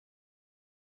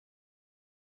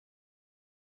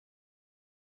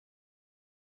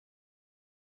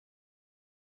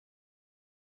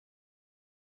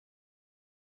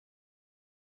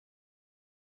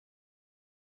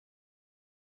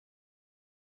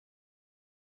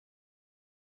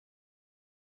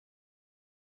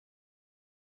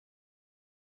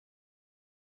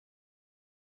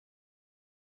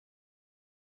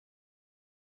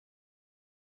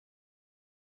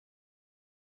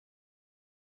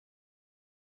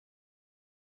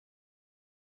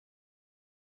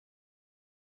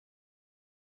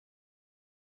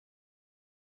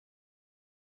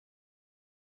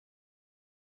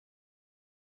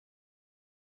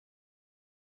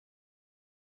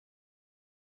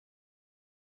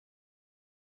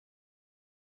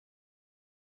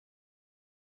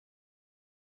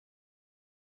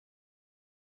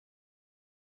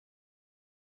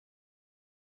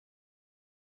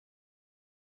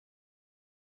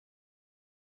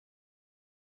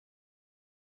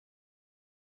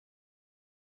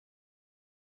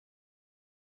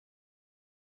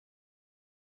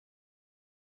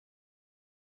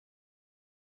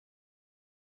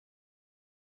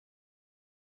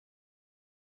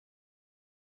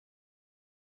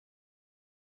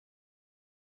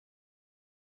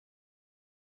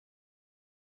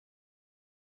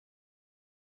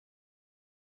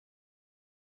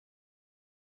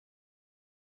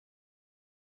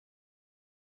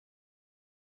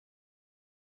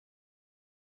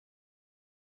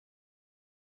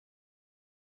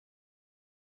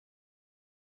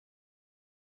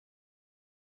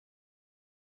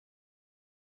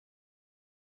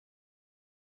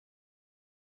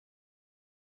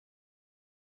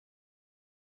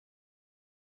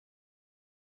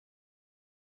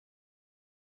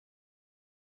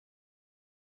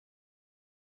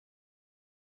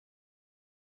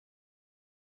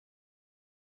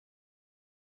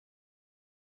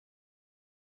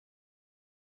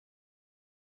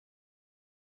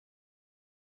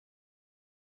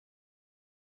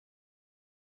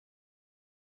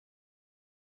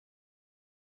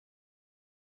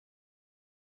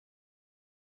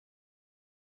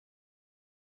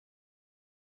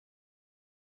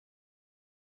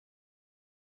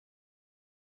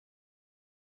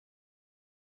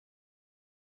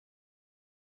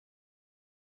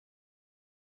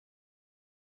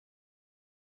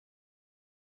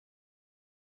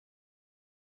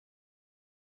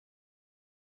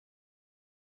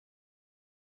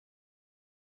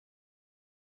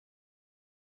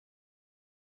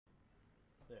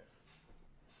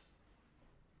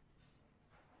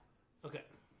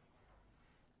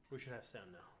We should have sound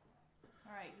now.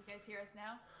 All right, you guys hear us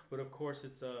now? But of course,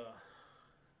 it's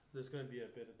there's going to be a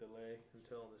bit of delay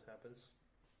until this happens.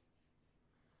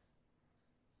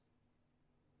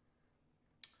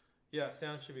 Yeah,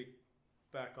 sound should be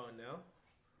back on now.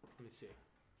 Let me see.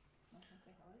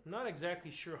 I'm not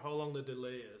exactly sure how long the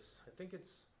delay is. I think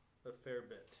it's a fair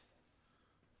bit.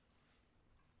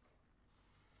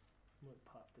 I'm going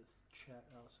to pop this chat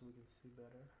out so we can see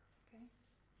better. Okay.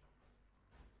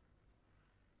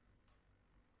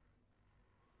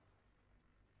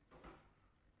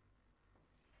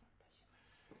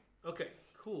 Okay,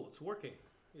 cool. It's working.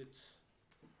 It's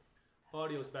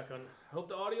audio's back on. I hope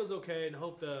the audio's okay, and I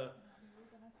hope the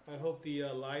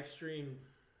live stream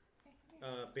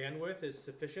bandwidth is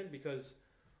sufficient, because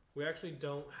we actually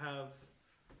don't have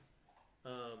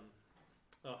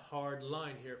a hard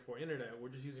line here for internet. We're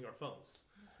just using our phones,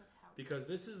 because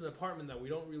this is an apartment that we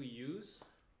don't really use.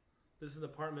 This is an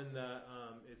apartment that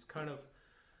it's kind of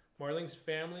Marlene's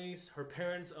family's. Her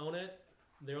parents own it.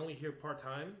 They're only here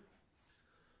part-time.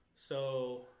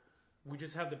 So we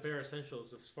just have the bare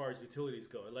essentials as far as utilities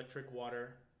go. Electric,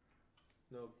 water,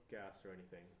 no gas or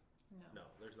anything. No,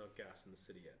 there's no gas in the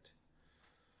city yet.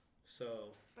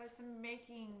 So, but it's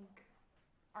making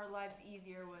our lives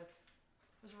easier with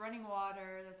there's running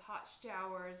water, there's hot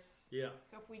showers. Yeah.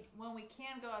 So when we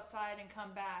can go outside and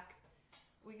come back,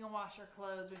 we can wash our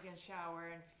clothes, we can shower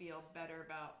and feel better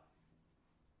about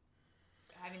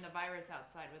having the virus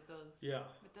outside with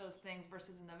those things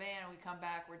versus in the van. We come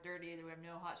back, we're dirty, we have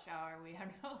no hot shower, we have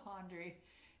no laundry.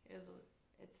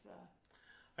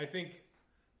 I think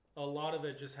a lot of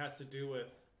it just has to do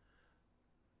with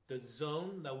the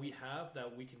zone that we have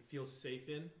that we can feel safe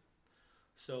in.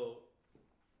 So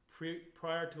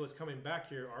prior to us coming back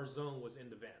here, our zone was in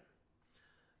the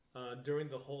van. During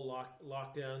the whole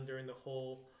lockdown, during the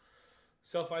whole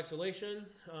self-isolation,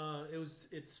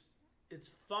 it's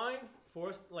fine for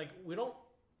us. Like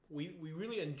we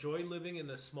really enjoy living in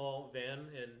a small van,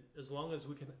 and as long as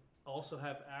we can also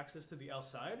have access to the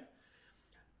outside.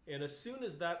 And as soon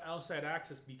as that outside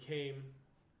access became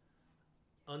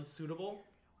unsuitable,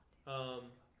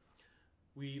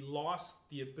 we lost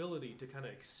the ability to kind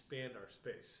of expand our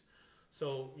space.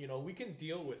 So, we can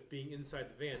deal with being inside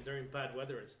the van during bad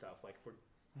weather and stuff, like for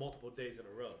multiple days in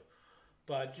a row.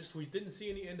 But just we didn't see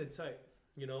any end in sight.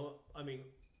 I mean,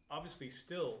 obviously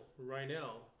still right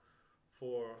now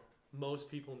for most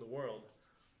people in the world,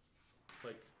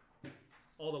 like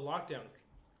all the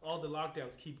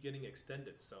lockdowns keep getting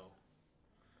extended. So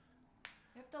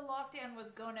if the lockdown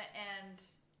was going to end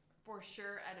for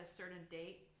sure at a certain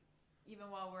date, even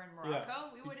while we're in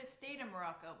Morocco, we would have stayed in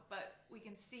Morocco, but we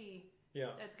can see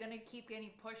that it's going to keep getting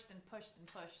pushed and pushed and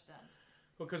pushed then.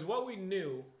 Because what we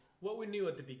knew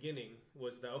at the beginning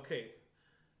was that, okay,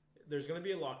 there's going to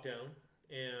be a lockdown,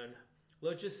 and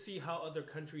let's just see how other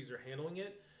countries are handling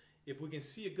it. If we can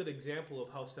see a good example of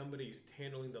how somebody's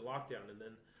handling the lockdown, and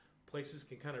then places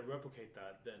can kind of replicate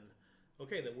that, then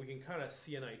we can kind of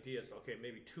see an idea. So, okay,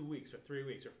 maybe 2 weeks or 3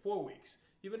 weeks or 4 weeks.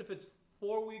 Even if it's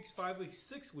 4 weeks, 5 weeks,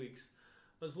 6 weeks,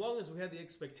 as long as we had the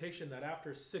expectation that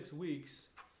after 6 weeks,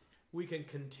 we can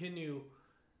continue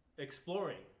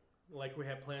exploring like we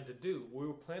had planned to do. We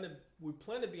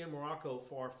planned to be in Morocco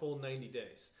for our full 90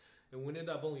 days. And we ended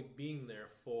up only being there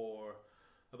for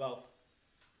about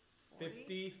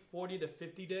 40 to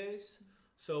 50 days.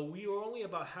 So we were only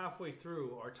about halfway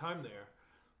through our time there.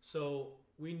 So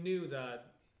we knew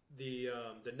that the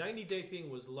 90-day thing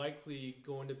was likely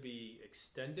going to be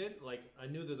extended. Like, I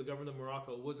knew that the government of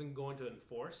Morocco wasn't going to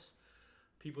enforce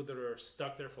people that are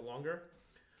stuck there for longer.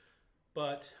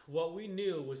 But what we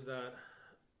knew was that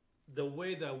the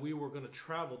way that we were going to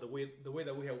travel, the way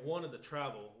that we had wanted to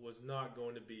travel, was not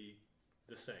going to be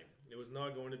the same. It was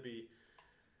not going to be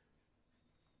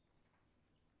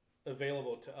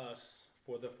available to us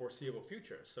for the foreseeable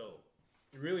future. So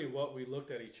really what we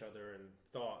looked at each other and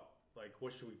thought, like,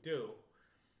 what should we do?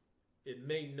 It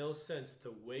made no sense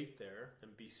to wait there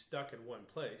and be stuck in one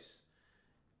place,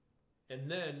 and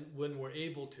then when we're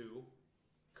able to,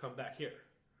 come back here.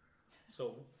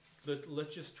 So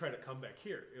let's just try to come back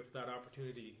here if that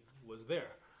opportunity was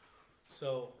there.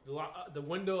 So the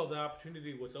window of the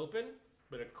opportunity was open,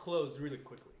 but it closed really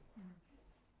quickly. Mm-hmm.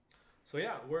 So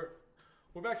yeah, we're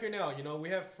back here now. We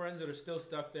have friends that are still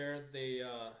stuck there.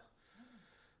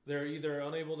 They're either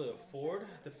unable to afford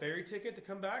the ferry ticket to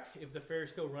come back if the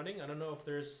ferry's still running. I don't know if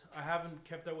I haven't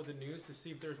kept up with the news to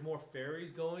see if there's more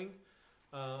ferries going.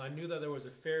 I knew that there was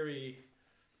a ferry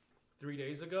 3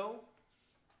 days ago.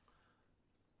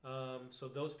 So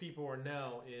those people are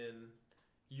now in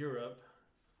Europe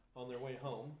on their way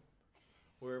home,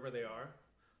 wherever they are.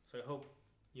 So I hope,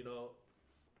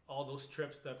 all those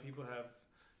trips that people have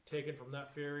taken from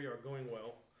that ferry are going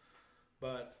well.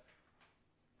 But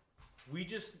we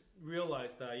just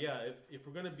realized that, if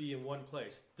we're going to be in one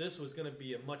place, this was going to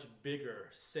be a much bigger,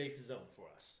 safe zone for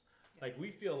us. Yeah. Like,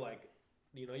 we feel like,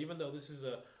 even though this is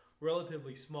a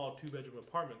relatively small 2-bedroom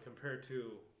apartment compared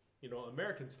to,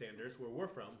 American standards, where we're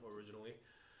from originally,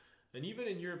 and even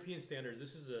in European standards,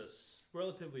 this is a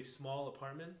relatively small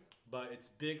apartment, but it's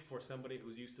big for somebody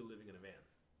who's used to living in a van.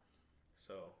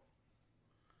 So,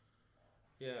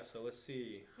 so let's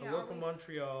see. Hello from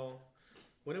Montreal.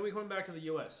 When are we coming back to the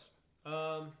U.S.?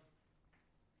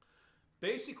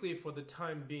 Basically, for the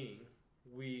time being,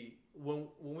 when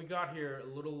we got here a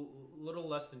little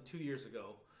less than 2 years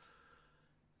ago,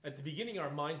 at the beginning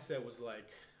our mindset was like,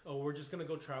 oh, we're just gonna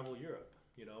go travel Europe.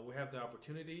 We have the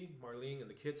opportunity. Marlene and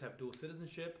the kids have dual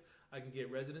citizenship. I can get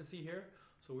residency here,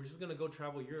 so we're just gonna go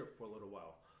travel Europe for a little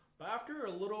while. But after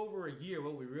a little over a year,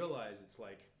 what we realized, it's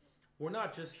like, we're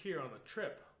not just here on a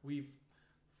trip. We've,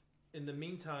 in the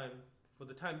meantime, for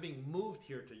the time being, moved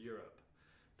here to Europe,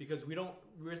 because we don't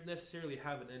necessarily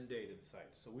have an end date in sight.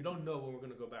 So we don't know when we're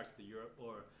going to go back to the Europe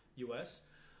or U.S.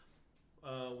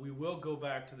 We will go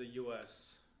back to the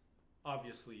U.S.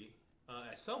 obviously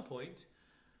at some point.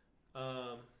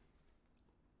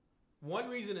 One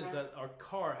reason is that our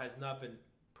car has not been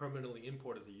permanently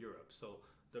imported to Europe. So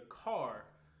the car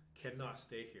cannot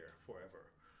stay here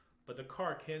forever. But the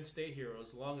car can stay here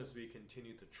as long as we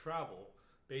continue to travel.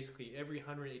 Basically, every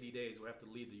 180 days, we have to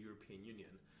leave the European Union.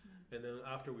 Mm-hmm. And then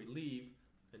after we leave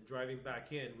and driving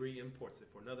back in, re-imports it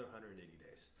for another 180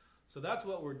 days. So that's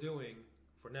what we're doing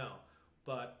for now.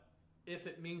 But if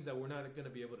it means that we're not going to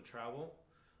be able to travel,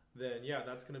 then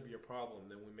that's going to be a problem.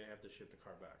 Then we may have to ship the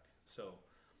car back. So,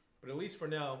 but at least for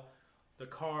now, the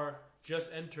car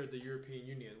just entered the European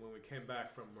Union when we came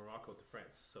back from Morocco to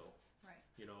France. So,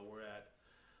 we're at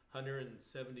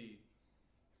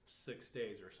 176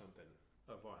 days or something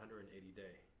of our 180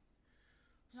 day.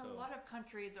 So a lot of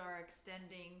countries are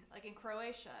extending, like in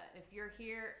Croatia, if you're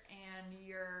here and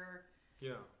your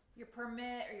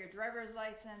permit or your driver's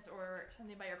license or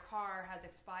something about your car has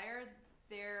expired,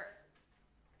 they're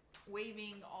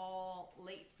waiving all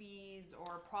late fees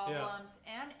or problems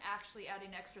and actually adding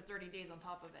an extra 30 days on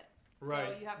top of it.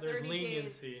 Right. So you have There's 30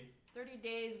 leniency. days. 30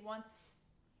 days once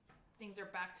things are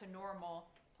back to normal,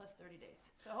 plus 30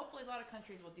 days. So hopefully a lot of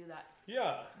countries will do that.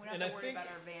 Yeah. We don't have to worry about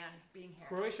our van being here.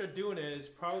 Croatia doing it is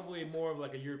probably more of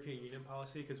like a European Union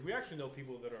policy, because we actually know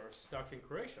people that are stuck in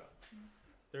Croatia. Mm-hmm.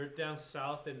 They're down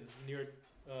south and near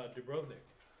Dubrovnik.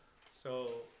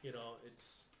 So,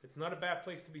 it's not a bad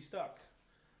place to be stuck.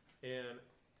 And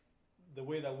the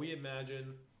way that we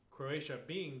imagine Croatia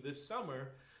being this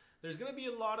summer, there's going to be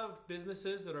a lot of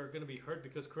businesses that are going to be hurt,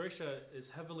 because Croatia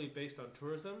is heavily based on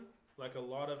tourism, like a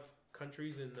lot of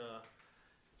countries in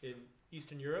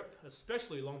Eastern Europe,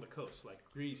 especially along the coast, like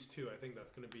Greece too. I think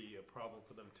that's going to be a problem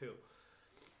for them too.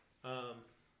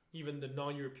 Even the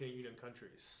non-European Union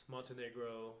countries,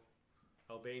 Montenegro,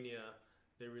 Albania,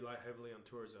 they rely heavily on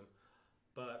tourism.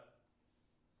 But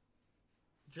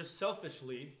just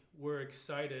selfishly, we're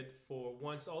excited for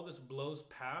once all this blows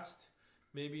past,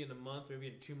 maybe in a month, maybe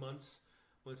in 2 months,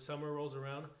 when summer rolls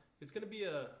around, it's going to be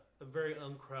a very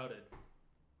uncrowded.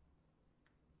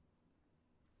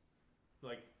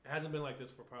 Like, it hasn't been like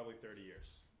this for probably 30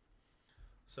 years.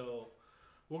 So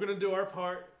we're going to do our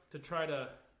part to try to,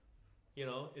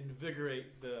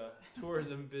 invigorate the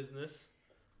tourism business.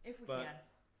 If we can.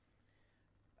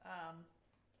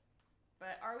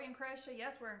 But are we in Croatia?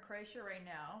 Yes, we're in Croatia right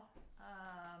now.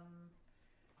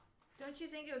 Don't you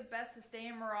think it was best to stay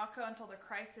in Morocco until the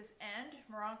crisis end?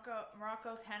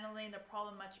 Morocco's handling the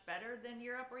problem much better than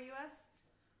Europe or US?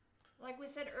 Like we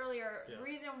said earlier, the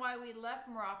reason why we left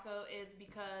Morocco is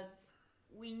because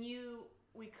we knew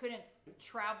we couldn't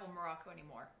travel Morocco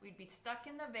anymore. We'd be stuck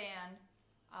in the van.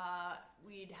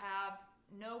 We'd have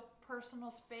no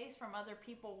personal space from other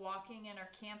people walking in our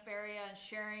camp area and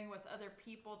sharing with other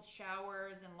people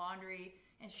showers and laundry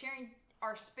and sharing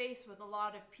our space with a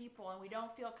lot of people. And we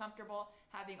don't feel comfortable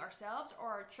having ourselves or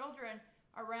our children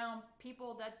around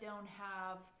people that don't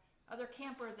have, other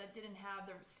campers that didn't have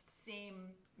the same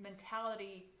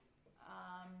mentality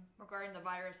regarding the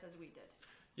virus as we did.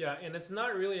 Yeah, and it's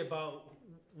not really about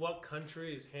what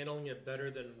country is handling it better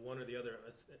than one or the other.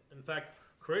 In fact,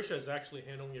 Croatia is actually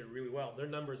handling it really well. Their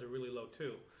numbers are really low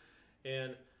too.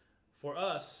 And for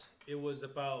us, it was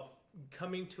about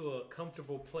coming to a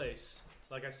comfortable place,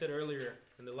 like I said earlier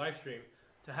in the live stream,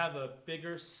 to have a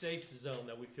bigger safe zone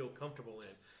that we feel comfortable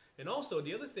in. And also,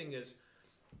 the other thing is,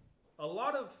 a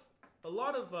lot of a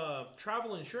lot of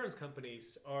travel insurance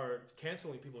companies are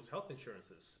canceling people's health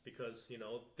insurances because, you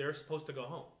know, they're supposed to go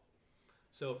home.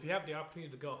 So if you have the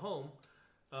opportunity to go home,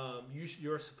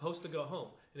 you're supposed to go home.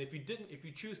 And if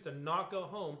you choose to not go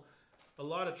home, a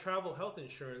lot of travel health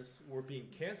insurance were being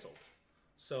canceled.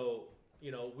 So,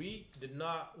 you know, we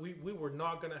were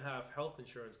not going to have health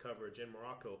insurance coverage in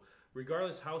Morocco,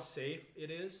 regardless how safe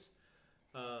it is,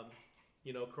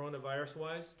 you know, coronavirus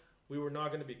wise, we were not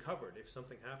going to be covered if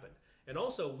something happened. And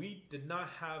also, we did not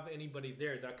have anybody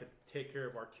there that could take care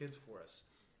of our kids for us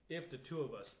if the two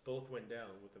of us both went down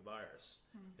with the virus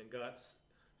and got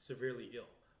severely ill.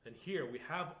 And here we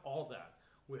have all that.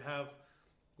 We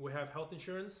have health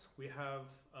insurance. We have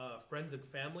friends and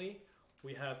family.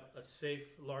 We have a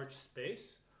safe, large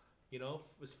space, you know,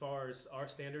 as far as our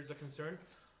standards are concerned.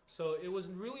 So it was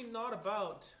really not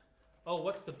about, oh,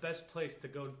 what's the best place to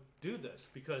go do this?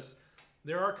 Because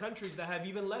there are countries that have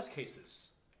even less cases.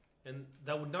 And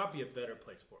that would not be a better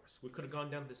place for us. We could have gone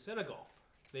down to Senegal.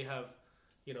 They have,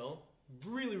 you know,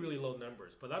 really, really low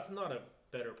numbers. But that's not a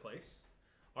better place.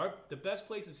 The best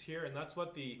place is here, and that's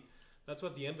what the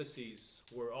embassies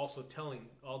were also telling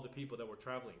all the people that were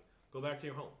traveling. Go back to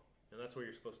your home. And that's what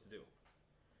you're supposed to do.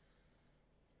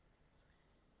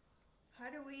 How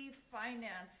do we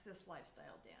finance this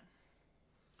lifestyle, Dan?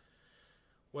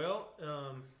 Well,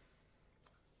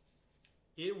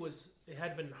 it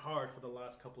had been hard for the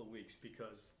last couple of weeks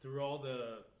because through all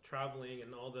the traveling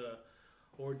and all the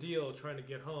ordeal trying to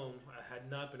get home, I had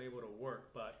not been able to work.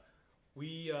 But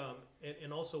we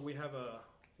and also we have a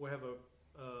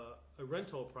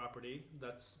rental property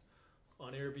that's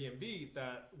on Airbnb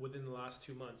that within the last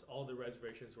 2 months all the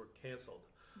reservations were canceled.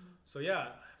 So yeah,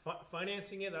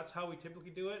 financing it, that's how we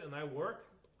typically do it. And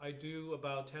I do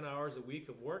about 10 hours a week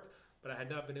of work, but I had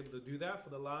not been able to do that for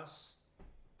the last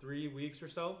 3 weeks or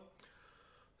so.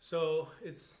 So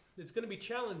it's going to be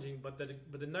challenging, but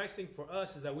the nice thing for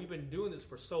us is that we've been doing this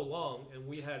for so long, and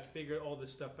we had figured all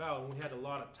this stuff out, and we had a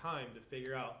lot of time to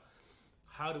figure out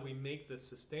how do we make this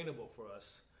sustainable for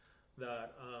us.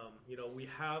 That you know, we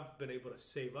have been able to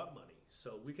save up money,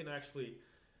 so we can actually.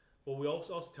 Well, we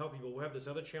also tell people we have this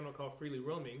other channel called Freely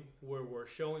Roaming where we're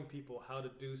showing people how to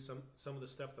do some of the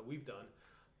stuff that we've done.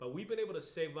 But we've been able to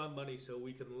save up money so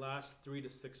we can last 3 to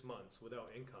 6 months without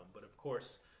income. But of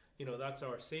course, you know, that's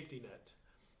our safety net,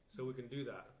 so we can do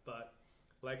that. But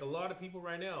like a lot of people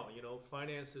right now, you know,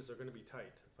 finances are going to be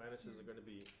tight. Finances are going to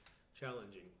be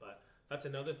challenging. But that's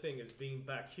another thing is being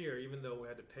back here, even though we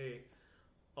had to pay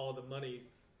all the money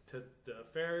to the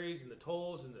ferries and the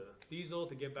tolls and the diesel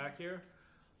to get back here.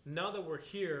 Now that we're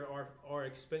here, our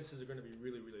expenses are going to be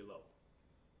really, really low.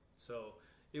 So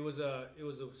it was a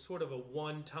sort of a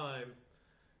one-time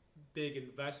big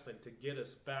investment to get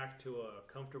us back to a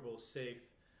comfortable, safe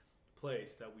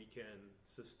place that we can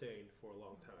sustain for a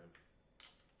long time.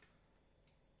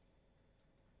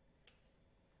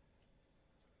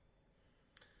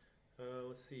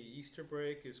 Let's see. Easter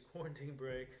break is quarantine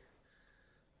break.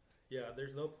 Yeah,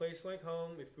 there's no place like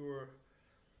home. If we were.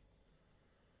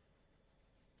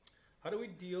 How do we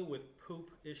deal with poop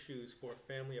issues for a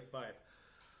family of 5?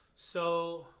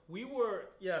 So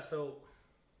so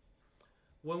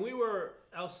when we were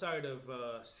outside of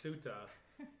Suta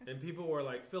and people were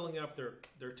like filling up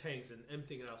their tanks and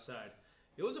emptying it outside,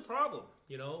 it was a problem,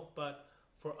 you know. But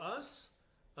for us,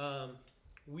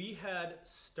 we had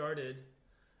started,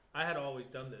 I had always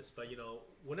done this, but you know,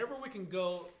 whenever we can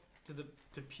go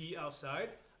to pee outside,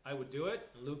 I would do it,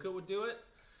 Luca would do it.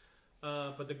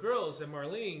 But the girls and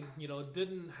Marlene, you know,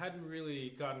 hadn't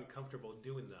really gotten comfortable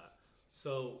doing that.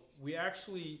 So we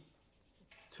actually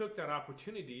took that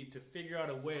opportunity to figure out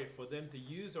a way for them to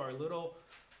use our little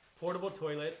portable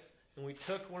toilet. And we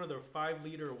took one of their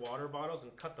 5-liter water bottles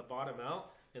and cut the bottom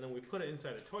out. And then we put it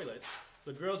inside the toilet.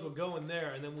 So the girls would go in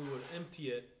there and then we would empty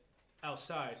it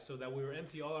outside so that we would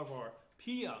empty all of our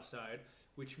pee outside,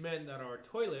 which meant that our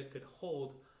toilet could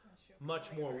hold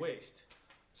much more waste.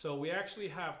 So we actually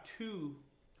have 2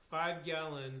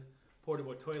 5-gallon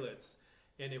portable toilets,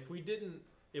 and if we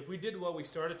did what we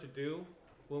started to do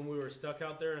when we were stuck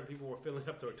out there and people were filling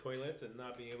up their toilets and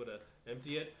not being able to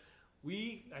empty it,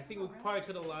 I think we probably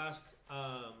could have last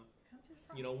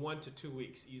 1 to 2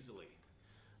 weeks easily.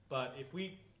 But if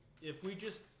we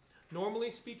just,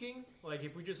 normally speaking, like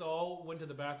if we just all went to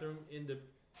the bathroom in the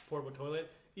portable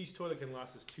toilet, each toilet can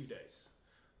last us 2 days.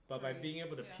 But by being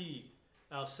able to pee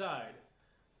outside,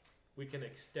 we can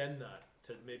extend that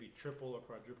to maybe triple or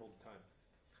quadruple the time.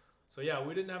 So yeah,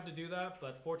 we didn't have to do that,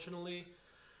 but fortunately,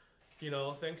 you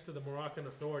know, thanks to the Moroccan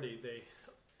authority,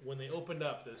 when they opened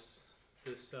up this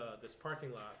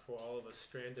parking lot for all of us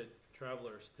stranded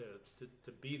travelers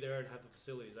to be there and have the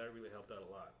facilities. That really helped out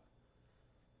a lot.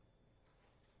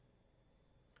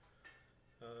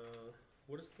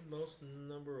 What is the most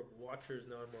number of watchers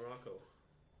now in Morocco?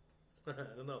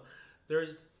 I don't know.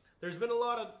 There's been a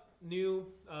lot of new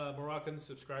Moroccan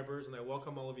subscribers, and I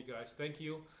welcome all of you guys. Thank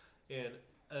you. And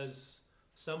as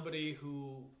somebody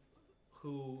who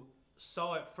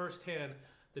saw it firsthand,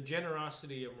 the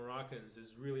generosity of Moroccans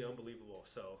is really unbelievable.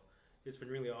 So it's been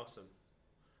really awesome.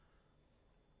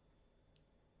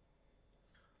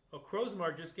 Oh,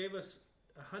 Crowsmar just gave us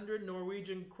 100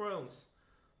 Norwegian krones.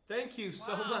 Thank you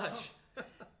so much.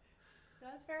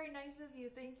 That's very nice of you.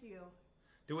 Thank you.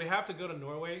 Do we have to go to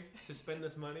Norway to spend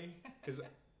this money?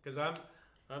 Because I'm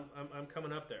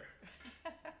coming up there.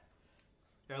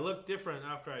 Yeah, I look different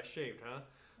after I shaved, huh?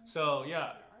 So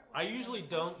yeah, I usually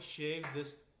don't shave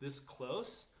this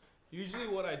close. Usually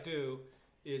what I do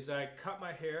is I cut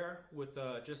my hair with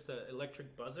just the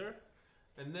electric buzzer,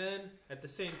 and then at the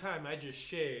same time I just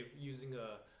shave using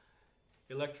a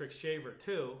electric shaver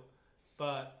too.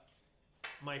 But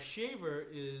my shaver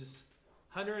is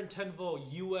 110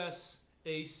 volt US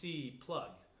AC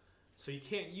plug, so you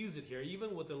can't use it here.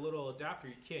 Even with a little adapter,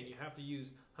 you can't. You have to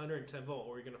use 110 volt,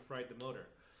 or you're gonna fry the motor.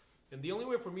 And the only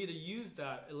way for me to use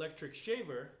that electric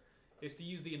shaver is to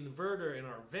use the inverter in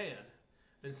our van.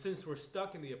 And since we're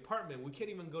stuck in the apartment, we can't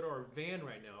even go to our van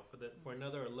right now for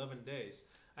another 11 days.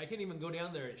 I can't even go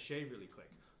down there and shave really quick.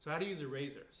 So I had to use a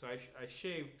razor. So I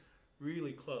shaved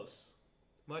really close,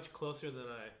 much closer than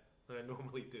I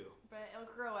normally do. But it'll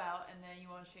grow out, and then you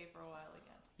won't shave for a while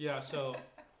again. Yeah, so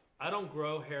I don't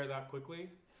grow hair that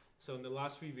quickly. So in the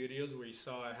last few videos where you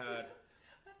saw I had,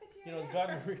 it's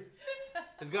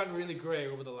gotten really gray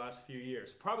over the last few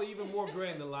years. Probably even more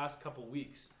gray in the last couple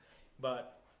weeks.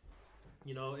 But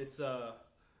it's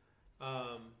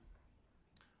I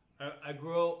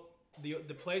grow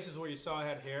the places where you saw I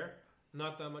had hair,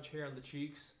 not that much hair on the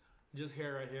cheeks, just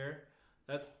hair right here.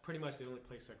 That's pretty much the only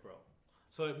place I grow.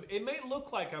 So it may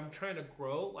look like I'm trying to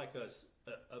grow like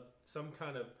some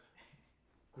kind of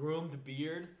groomed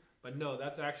beard, but no,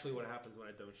 that's actually what happens when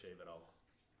I don't shave at all.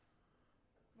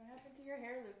 What happened to your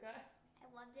hair, Luca? I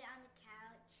rubbed it on the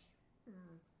couch. You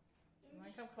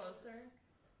want to come closer?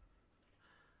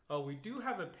 Oh, we do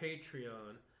have a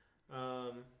Patreon.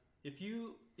 If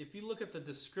you look at the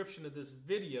description of this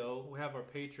video, we have our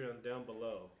Patreon down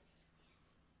below.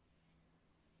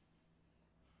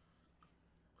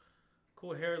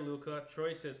 Cool hair, Luca.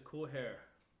 Troy says cool hair.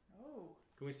 Oh.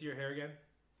 Can we see your hair again?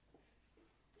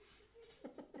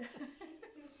 Can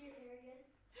we see your hair again?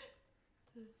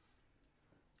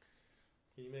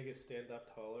 Can you make it stand up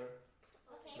taller?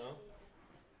 Okay. No?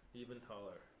 Even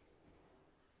taller.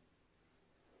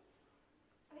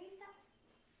 Okay, stop.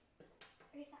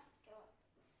 Okay, stop. Go up.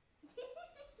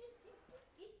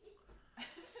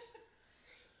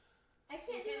 I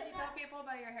can't do Can it. you tell people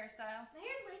about your hairstyle? My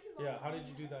hair's way too long. Yeah, how did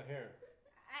you do that hair?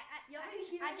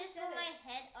 I just put my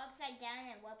head upside down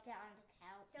and rubbed it on the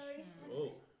couch.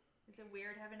 Oh. Is it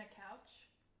weird having a couch?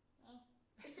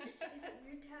 Is it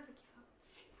weird to have a couch?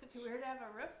 Is it weird to have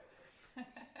a roof?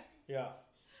 Yeah.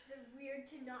 Is it weird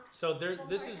to not? So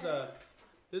this is a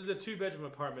 2-bedroom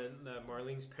apartment that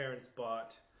Marlene's parents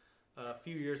bought a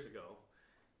few years ago,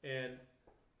 and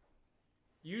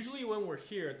usually when we're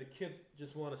here, the kids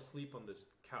just want to sleep on this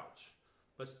couch,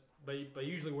 but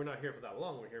usually we're not here for that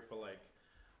long. We're here for like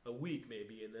a week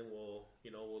maybe, and then we'll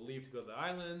leave to go to the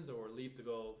islands or leave to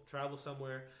go travel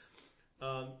somewhere.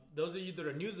 Those of you that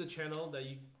are new to the channel, that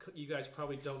you guys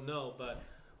probably don't know, but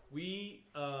we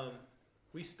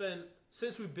spend,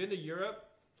 since we've been to Europe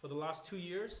for the last 2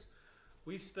 years,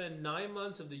 we've spent 9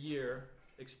 months of the year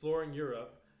exploring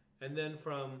Europe, and then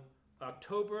from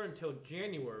October until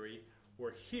January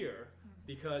we're here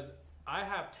because I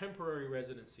have temporary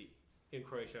residency in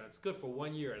Croatia. It's good for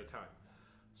 1 year at a time.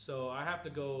 So I have to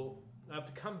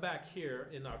come back here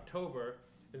in October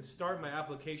and start my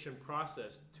application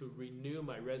process to renew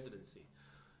my residency.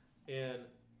 And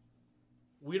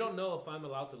we don't know if I'm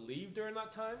allowed to leave during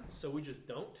that time, so we just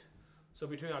don't. So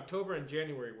between October and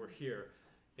January, we're here.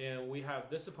 And we have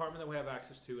this apartment that we have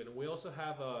access to, and we also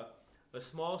have a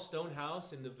small stone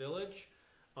house in the village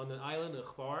on the island of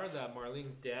Hvar that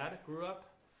Marlene's dad grew up.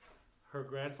 Her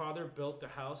grandfather built the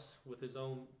house with his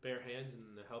own bare hands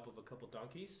and the help of a couple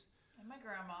donkeys. And my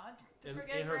grandma. And her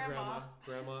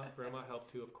grandma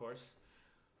helped too, of course.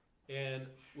 And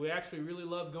we actually really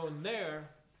love going there,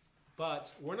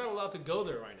 but we're not allowed to go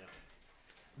there right now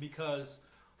because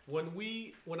when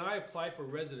I applied for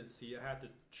residency, I had to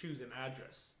choose an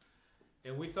address.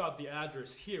 And we thought the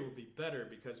address here would be better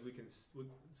because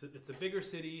it's a bigger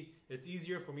city. It's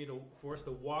easier for us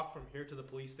to walk from here to the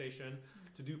police station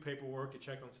to do paperwork, to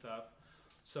check on stuff.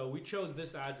 So we chose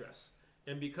this address.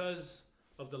 And because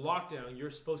of the lockdown, you're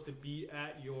supposed to be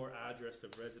at your address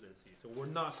of residency. So we're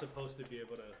not supposed to be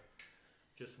able to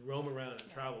just roam around and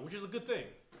travel, which is a good thing.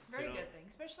 Very good thing.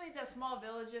 Especially the small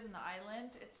villages in the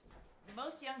island.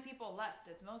 Most young people left.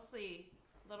 It's mostly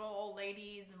little old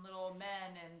ladies and little old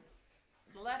men, and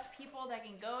the less people that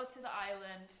can go to the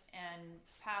island and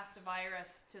pass the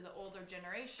virus to the older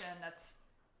generation, that's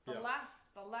the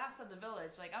last of the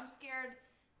village. Like, I'm scared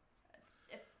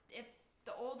if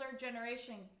the older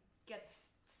generation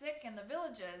gets sick in the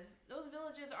villages, those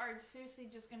villages are seriously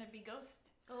just going to be ghost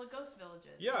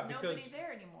villages. Yeah, there's nobody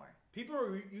there anymore. People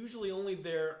are usually only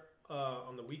there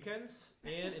on the weekends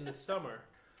and in the summer.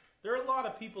 There are a lot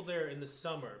of people there in the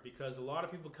summer because a lot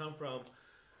of people come from,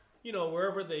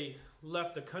 wherever they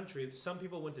left the country. Some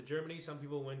people went to Germany, some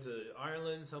people went to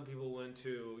Ireland, some people went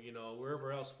to,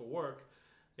 wherever else for work.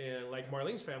 And like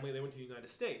Marlene's family, they went to the United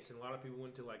States. And a lot of people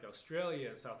went to like Australia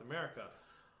and South America.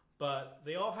 But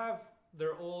they all have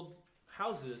their old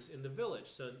houses in the village.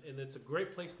 And it's a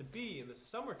great place to be in the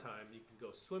summertime. You can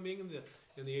go swimming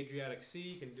in the Adriatic Sea.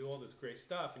 You can do all this great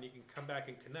stuff. And you can come back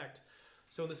and connect.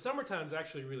 So in the summertime, it's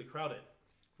actually really crowded.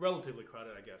 Relatively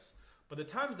crowded, I guess. But the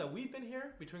times that we've been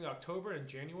here, between October and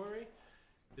January,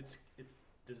 it's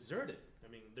deserted.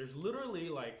 I mean, there's literally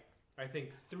like, I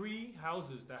think 3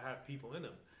 houses that have people in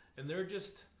them. And they're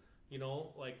just,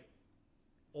 like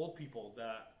old people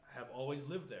that have always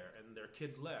lived there and their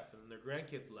kids left and their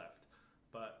grandkids left.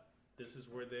 But this is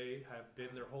where they have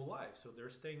been their whole life. So they're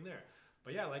staying there.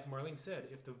 But yeah, like Marlene said,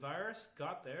 if the virus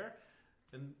got there,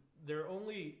 and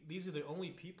these are the only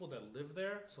people that live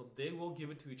there, so they will give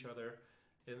it to each other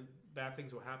and bad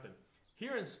things will happen.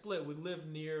 Here in Split, we live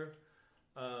near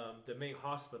the main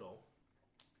hospital.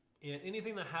 And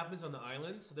anything that happens on the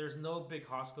islands, there's no big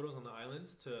hospitals on the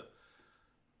islands to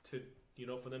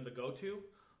for them to go to.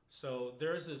 So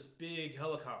there's this big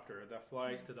helicopter that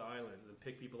flies to the islands and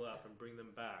pick people up and bring them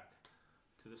back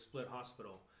to the Split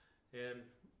hospital. And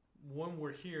when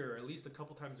we're here, at least a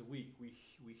couple times a week, we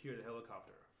hear the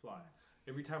helicopter fly.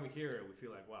 Every time we hear it, we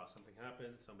feel like, wow, something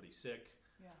happened, somebody's sick,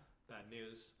 bad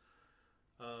news.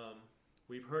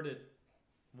 We've heard it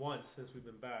once since we've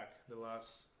been back the last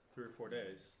 3 or 4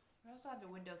 days. We also have the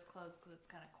windows closed because it's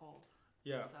kind of cold.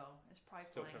 Yeah. So it's probably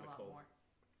Still flying a lot cold.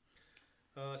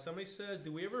 more. Somebody says,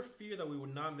 do we ever fear that we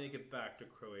would not make it back to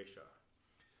Croatia?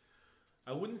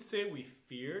 I wouldn't say we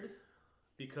feared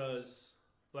because,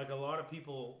 like a lot of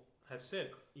people have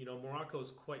said, Morocco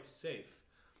is quite safe.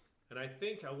 And I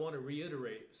think I want to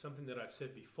reiterate something that I've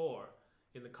said before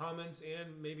in the comments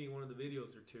and maybe in one of the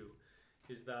videos or two,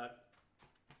 is that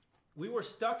we were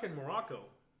stuck in Morocco,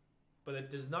 but it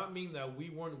does not mean that we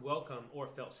weren't welcome or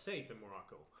felt safe in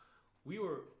Morocco.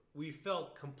 We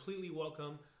felt completely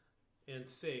welcome and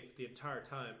safe the entire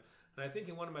time. And I think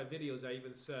in one of my videos I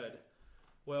even said,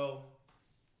 well,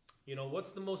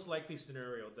 what's the most likely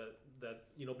scenario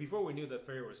that before we knew that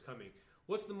ferry was coming,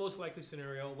 what's the most likely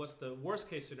scenario, what's the worst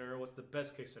case scenario, what's the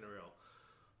best case scenario?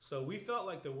 So we felt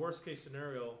like the worst case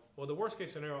scenario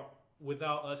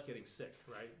without us getting sick,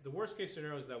 right? The worst case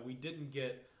scenario is that we didn't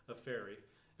get a ferry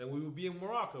and we would be in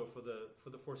Morocco for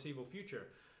the foreseeable future.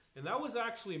 And that was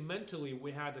actually mentally,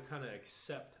 we had to kind of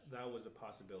accept that was a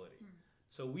possibility.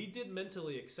 So we did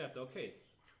mentally accept, okay,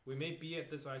 we may be at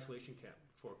this isolation camp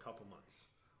for a couple months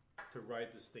to ride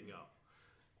this thing out.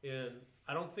 And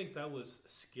I don't think that was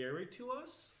scary to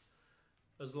us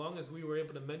as long as we were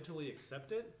able to mentally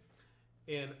accept it.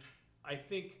 And I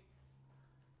think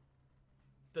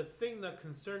the thing that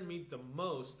concerned me the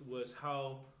most was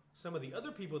how some of the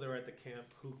other people that were at the camp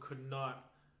who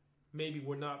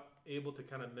were not able to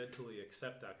kind of mentally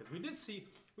accept that. Because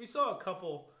we saw a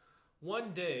couple,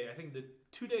 one day, I think the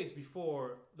 2 days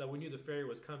before that we knew the ferry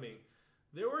was coming,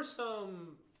 there were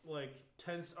some like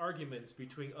tense arguments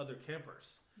between other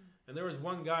campers. And there was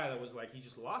one guy that was like, he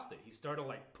just lost it. He started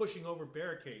like pushing over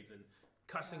barricades and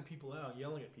cussing people out,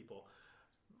 yelling at people.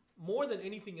 More than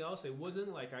anything else, it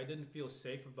wasn't like I didn't feel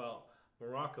safe about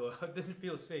Morocco. I didn't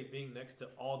feel safe being next to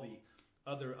all the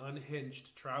other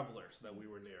unhinged travelers that we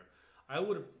were near. I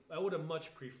would have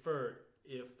much preferred,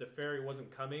 if the ferry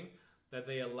wasn't coming, that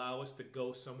they allow us to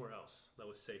go somewhere else that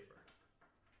was safer.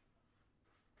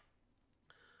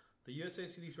 The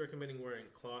USACD is recommending wearing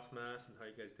cloth masks and how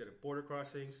you guys did at border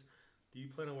crossings. Do you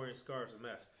plan on wearing scarves and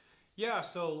masks? Yeah,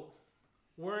 so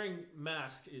wearing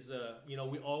mask is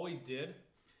we always did.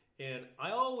 And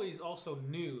I always also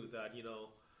knew that,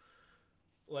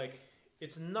 like,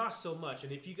 it's not so much.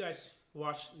 And if you guys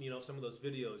watched, some of those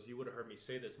videos, you would have heard me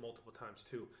say this multiple times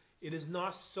too. It is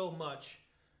not so much.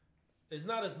 It's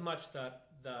not as much that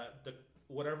the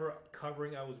whatever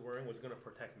covering I was wearing was going to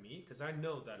protect me, because I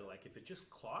know that like if it's just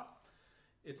cloth,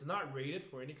 it's not rated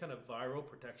for any kind of viral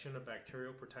protection or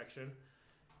bacterial protection.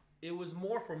 It was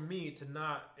more for me to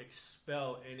not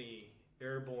expel any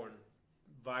airborne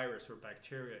virus or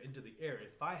bacteria into the air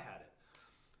if I had it.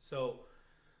 So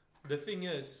the thing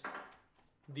is,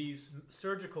 these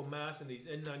surgical masks and these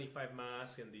N95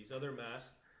 masks and these other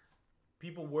masks,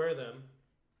 people wear them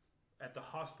at the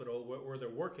hospital where they're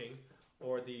working,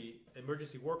 or the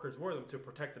emergency workers wear them to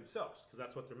protect themselves, because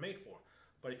that's what they're made for.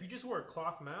 But if you just wear a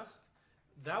cloth mask,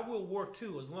 that will work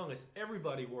too, as long as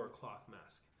everybody wore a cloth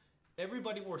mask.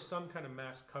 Everybody wore some kind of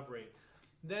mask covering.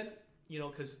 Then,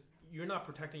 because you're not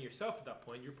protecting yourself at that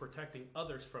point, you're protecting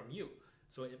others from you.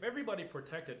 So if everybody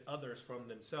protected others from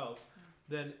themselves,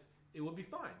 then it would be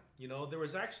fine. There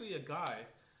was actually a guy,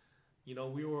 we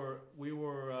were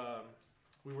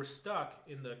stuck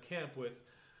in the camp with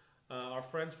our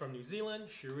friends from New Zealand,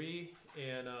 Cherie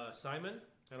and Simon.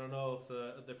 I don't know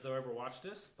if they'll ever watch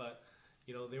this, but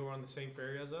they were on the same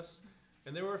ferry as us.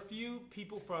 And there were a few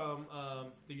people from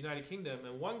the United Kingdom,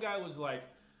 and one guy was like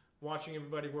watching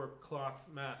everybody wear cloth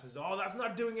masks and says, "Oh, that's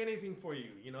not doing anything for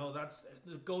you.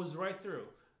 It goes right through."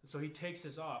 And so he takes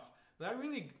this off. And that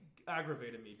really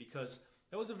aggravated me, because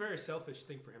that was a very selfish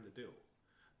thing for him to do.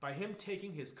 By him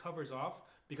taking his covers off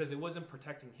because it wasn't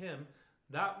protecting him,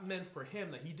 that meant for him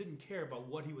that he didn't care about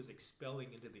what he was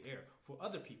expelling into the air for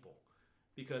other people.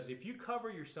 Because if you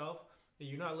cover yourself and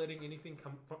you're not letting anything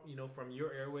come from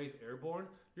your airways airborne,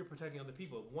 you're protecting other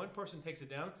people. If one person takes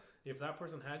it down, if that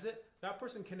person has it, that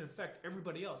person can infect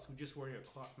everybody else who's just wearing a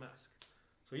cloth mask.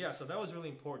 So that was really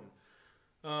important.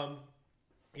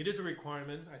 It is a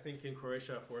requirement, I think, in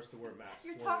Croatia for us to wear masks.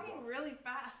 You're talking really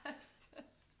fast.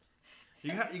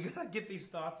 You gotta get these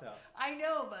thoughts out. I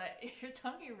know, but you're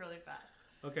talking really fast.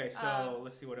 Okay, so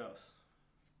let's see what else.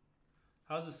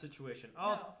 How's the situation?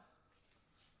 Oh, no.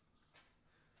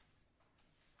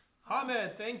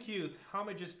 Hamid, thank you.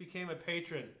 Hamid just became a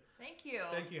patron. Thank you.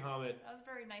 Thank you, Hamid. That was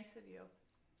very nice of you.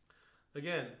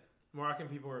 Again, Moroccan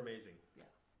people are amazing. Yeah.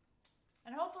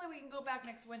 And hopefully we can go back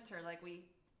next winter like we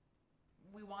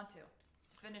want to.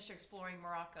 Finish exploring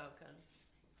Morocco, because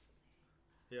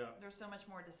there's so much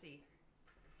more to see.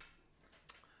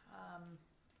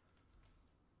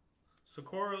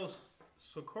 Socorro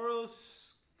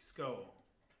Sco.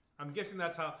 I'm guessing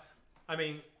that's how. I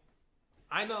mean,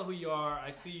 I know who you are.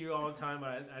 I see you all the time.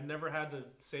 I never had to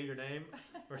say your name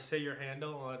or say your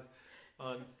handle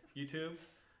on YouTube.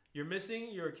 You're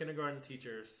missing your kindergarten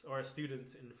teachers or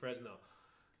students in Fresno.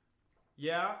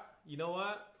 Yeah, you know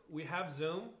what? We have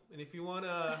Zoom, and if you want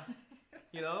to,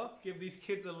 give these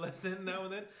kids a lesson now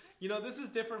and then, this is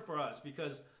different for us,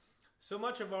 because so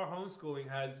much of our homeschooling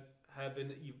have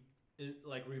been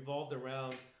like revolved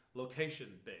around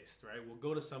location based, right? We'll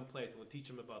go to some place and we'll teach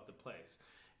them about the place,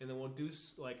 and then we'll do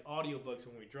like audiobooks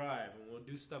when we drive, and we'll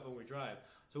do stuff when we drive.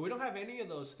 So we don't have any of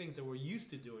those things that we're used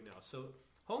to doing now. So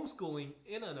homeschooling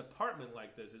in an apartment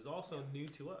like this is also new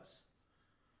to us.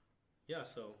 Yeah,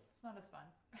 so it's not as fun.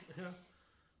 Yeah.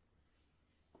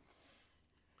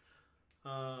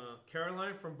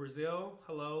 Caroline from Brazil,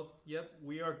 hello. Yep,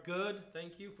 we are good.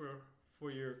 Thank you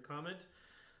for your comment.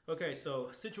 Okay,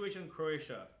 so situation in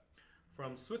Croatia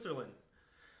from Switzerland.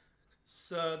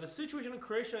 So the situation in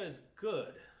Croatia is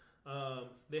good.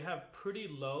 They have pretty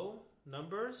low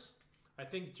numbers. I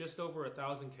think just over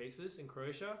 1,000 cases in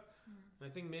Croatia. I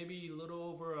think maybe a little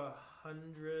over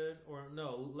 100, or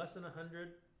no, less than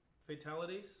 100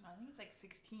 fatalities. I think it's like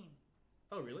 16.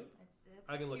 Oh, really? It's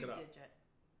I can look it up. Digit.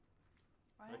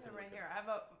 I have it right here. I have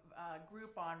a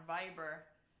group on Viber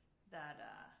that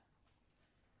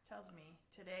tells me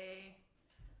today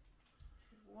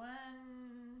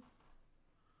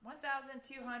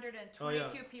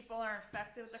 1,222 people are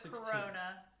infected with the 16.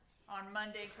 corona. On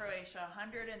Monday, Croatia,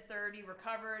 130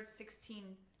 recovered,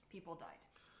 16 people died.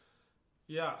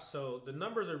 Yeah, so the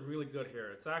numbers are really good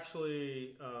here. It's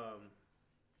actually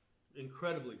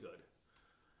incredibly good.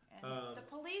 And the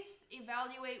police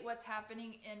evaluate what's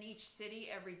happening in each city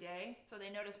every day. So they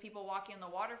notice people walking on the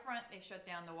waterfront, they shut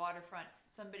down the waterfront.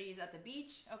 Somebody's at the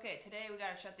beach. Okay, today we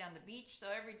got to shut down the beach. So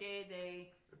every day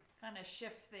they kind of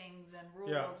shift things and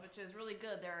rules, which is really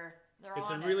good. They're It's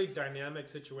on a really dynamic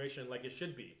situation, like it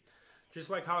should be. Just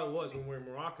like how it was when we were in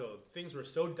Morocco. Things were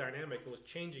so dynamic, it was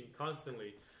changing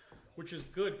constantly, which is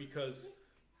good, because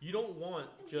you don't want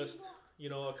just,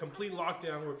 a complete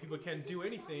lockdown where people can't do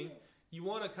anything. You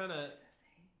want to kind of,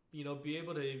 be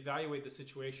able to evaluate the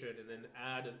situation and then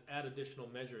add additional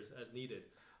measures as needed.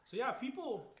 So yeah,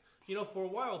 people for a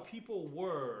while, people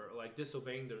were like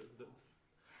disobeying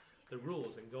the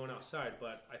rules and going outside.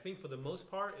 But I think for the most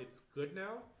part, it's good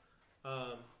now.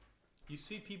 You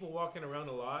see people walking around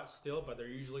a lot still, but they're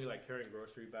usually like carrying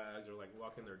grocery bags or like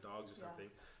walking their dogs or something.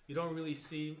 You don't really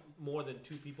see more than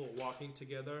 2 people walking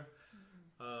together.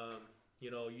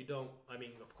 You don't,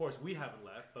 of course we haven't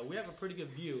left, but we have a pretty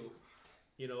good view,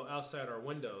 outside our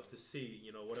windows to see,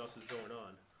 what else is going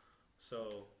on.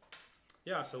 So,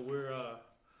 yeah, so we're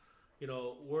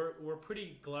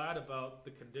pretty glad about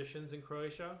the conditions in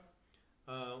Croatia.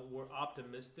 We're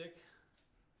optimistic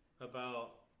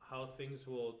about how things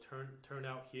will turn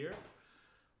out here.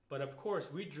 But of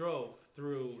course, we drove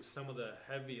through some of the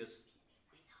heaviest,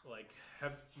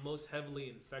 most heavily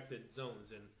infected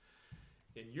zones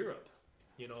in Europe,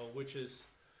 which is,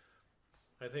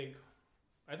 I think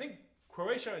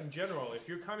Croatia in general, if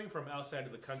you're coming from outside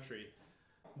of the country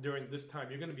during this time,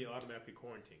 you're going to be automatically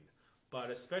quarantined.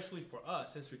 But especially for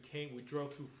us, since we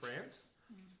drove through France,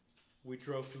 we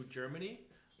drove through Germany,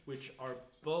 which are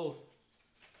both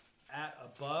at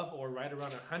above or right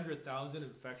around 100,000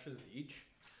 infections each.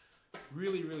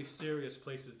 Really, really serious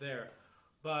places there.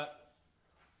 But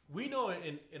we know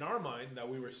in our mind that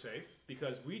we were safe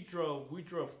because we drove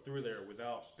through there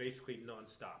without basically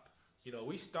nonstop.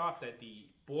 We stopped at the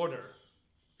border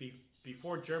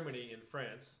before Germany in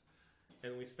France,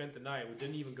 and we spent the night. We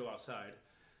didn't even go outside.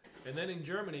 And then in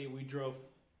Germany, we drove,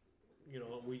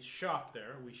 we shopped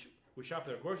there. We shopped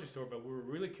at a grocery store, but we were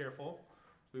really careful.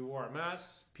 We wore our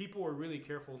masks. People were really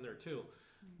careful in there too.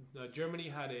 Germany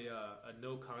had a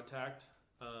no contact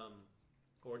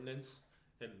ordinance,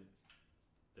 and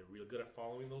they're real good at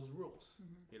following those rules.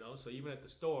 So even at the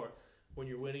store, when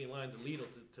you're waiting in line to Lidl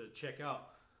to check out,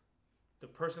 the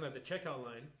person at the checkout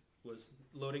line was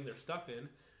loading their stuff in,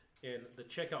 and the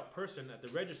checkout person at the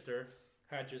register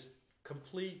had just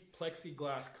complete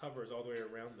plexiglass covers all the way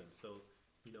around them, so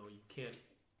you can't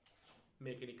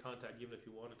make any contact even if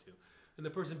you wanted to. And the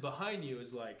person behind you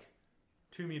is like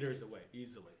 2 meters away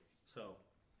easily. So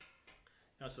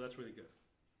that's really good.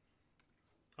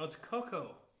 Oh, it's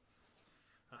Coco.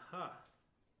 Aha.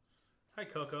 Hi,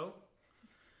 Coco.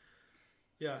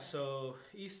 Yeah, so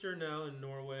Easter now in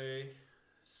Norway.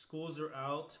 Schools are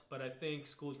out, but I think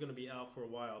school's going to be out for a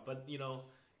while. But,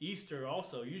 Easter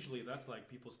also, usually that's like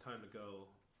people's time to go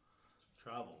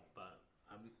travel. But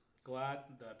I'm glad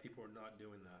that people are not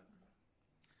doing that.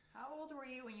 How old were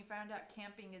you when you found out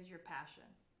camping is your passion?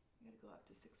 You got to go up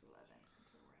to 6'11".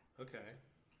 That's where we're at. Okay.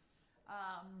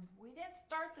 We didn't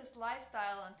start this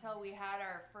lifestyle until we had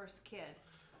our first kid.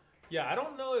 Yeah, I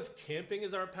don't know if camping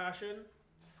is our passion.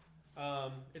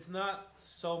 It's not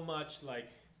so much like,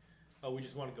 we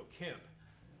just want to go camp.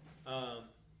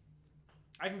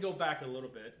 I can go back a little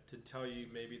bit to tell you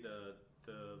maybe the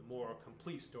more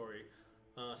complete story.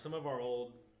 Some of our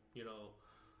old,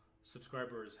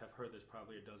 subscribers have heard this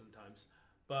probably a dozen times,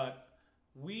 but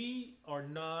we are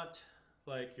not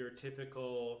like your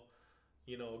typical,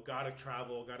 gotta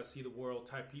travel, gotta see the world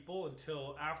type people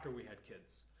until after we had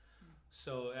kids.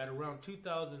 So at around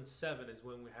 2007 is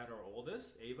when we had our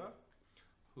oldest, Ava,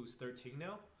 who's 13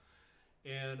 now.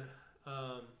 And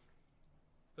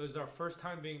it was our first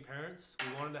time being parents.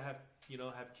 We wanted to have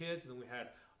kids, and then we had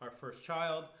our first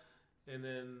child. And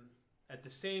then at the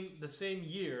same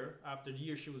year, after the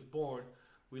year she was born,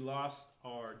 we lost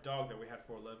our dog that we had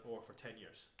for 10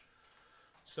 years.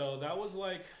 So that was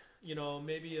like,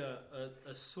 maybe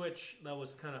a switch that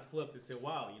was kind of flipped and say,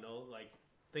 wow, like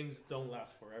things don't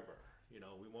last forever.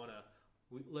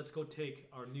 Let's go take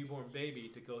our newborn baby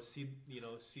to go see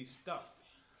stuff.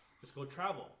 Let's go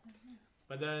travel. Mm-hmm.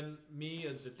 But then me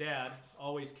as the dad,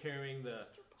 always carrying the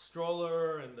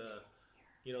stroller and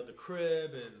the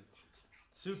crib and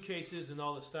suitcases and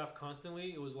all the stuff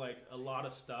constantly. It was like a lot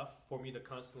of stuff for me to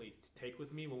constantly take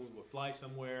with me when we would fly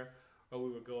somewhere or we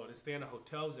would go and stay in a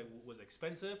hotel. It was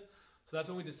expensive. So that's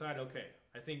when we decided, okay,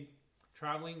 I think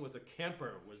traveling with a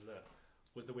camper was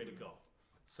the way to go.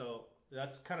 So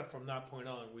that's kind of from that point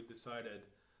on, we decided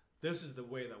this is the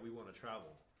way that we want to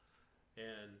travel.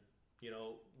 And,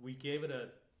 we gave it a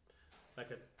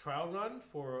trial run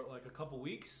for like a couple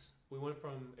weeks. We went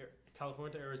from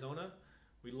California to Arizona.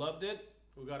 We loved it.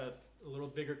 We got a little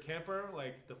bigger camper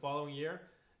like the following year.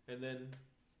 And then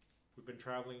we've been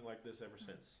traveling like this ever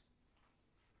since.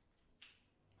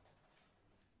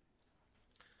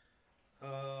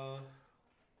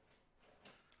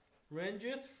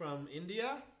 Ranjit from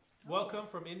India. Oh. Welcome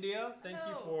from India. Thank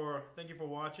you for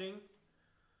watching.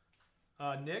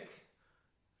 Nick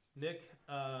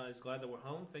is glad that we're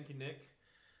home. Thank you, Nick.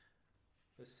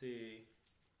 Let's see.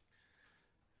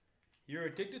 You're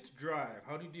addicted to drive.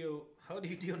 How do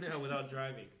you deal now without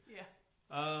driving? Yeah.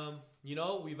 You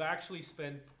know, we've actually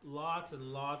spent lots and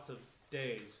lots of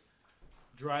days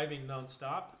driving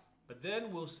nonstop, but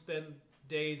then we'll spend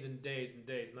days and days and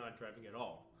days not driving at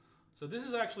all. So this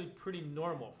is actually pretty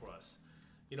normal for us.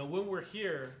 You know, when we're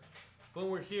here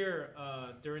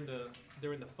during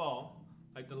the fall,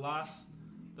 like the last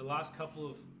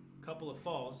couple of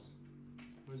falls.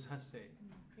 What does that say?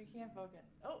 You can't focus.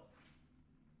 Oh,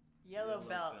 yellow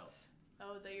belt.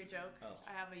 Oh, is that your joke? Oh.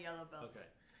 I have a yellow belt. Okay.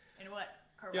 And what?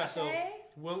 Croatia? Yeah. So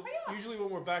usually when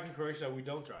we're back in Croatia, we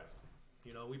don't drive.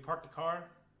 You know, we park the car.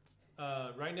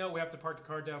 Right now, we have to park the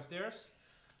car downstairs.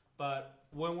 But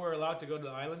when we're allowed to go to the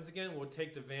islands again, we'll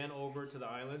take the van over to the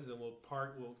islands and we'll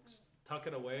tuck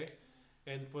it away.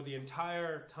 And for the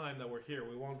entire time that we're here,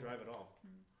 we won't drive at all.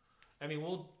 I mean,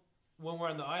 when we're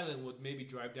on the island, we'll maybe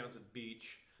drive down to the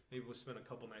beach. Maybe we'll spend a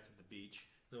couple nights at the beach.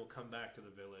 Then we'll come back to the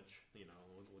village. You know,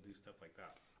 we'll do stuff like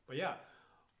that. But yeah,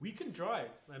 we can drive.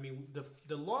 I mean,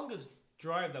 the longest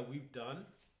drive that we've done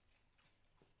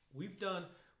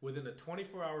within a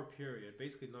 24-hour period,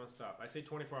 basically nonstop. I say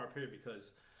 24-hour period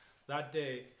because that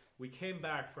day we came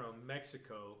back from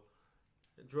Mexico,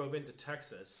 drove into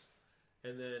Texas,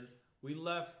 and then we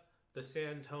left the San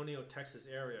Antonio, Texas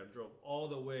area and drove all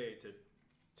the way to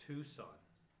Tucson,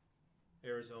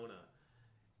 Arizona,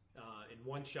 in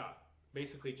one shot.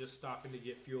 Basically just stopping to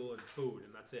get fuel and food,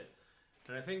 and that's it.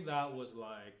 And I think that was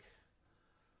like,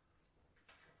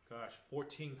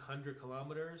 1,400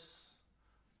 kilometers,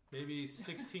 maybe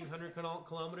 1,600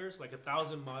 kilometers, like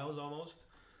 1,000 miles almost.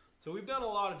 So we've done a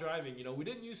lot of driving. You know, we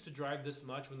didn't used to drive this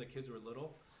much when the kids were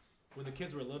little. When the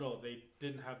kids were little, they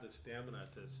didn't have the stamina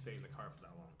to stay in the car for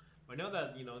that long. But now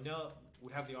that, now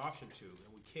we have the option to,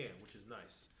 and we can, which is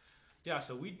nice. Yeah,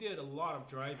 so we did a lot of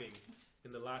driving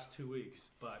in the last 2 weeks,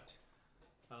 but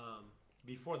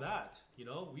before that,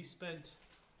 we spent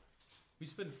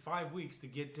 5 weeks to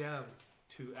get down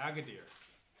to Agadir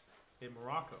in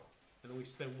Morocco, and then we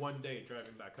spent 1 day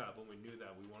driving back up when we knew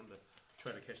that we wanted to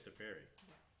try to catch the ferry.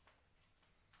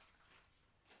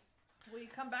 Will you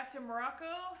come back to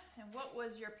Morocco, and what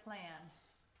was your plan?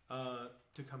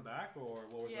 To come back, or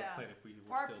what was our plan if we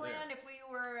were our still plan there? If we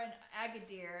were in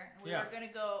Agadir, we were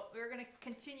going to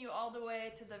continue all the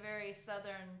way to the very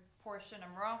southern portion of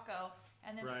Morocco,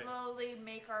 and then slowly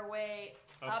make our way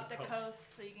up the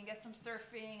coast so you can get some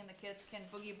surfing and the kids can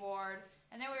boogie board.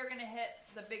 And then we were going to hit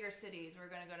the bigger cities. We were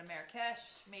going to go to Marrakesh,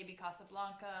 maybe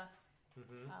Casablanca,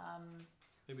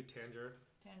 maybe Tangier.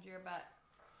 But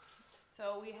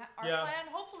so our plan.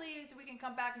 Hopefully, we can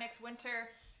come back next winter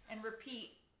and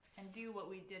repeat and do what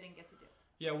we didn't get to do.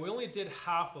 Yeah, we only did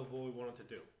half of what we wanted to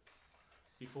do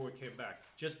before we came back,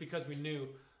 just because we knew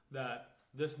that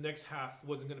this next half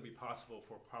wasn't going to be possible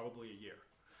for probably a year.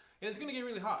 And it's going to get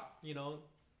really hot,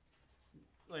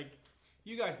 Like,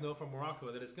 you guys know from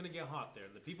Morocco that it's going to get hot there.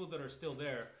 And the people that are still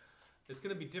there, it's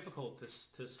going to be difficult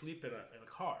to sleep in a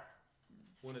car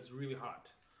when it's really hot.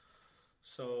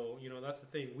 So, that's the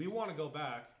thing. We want to go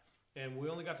back, and we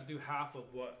only got to do half of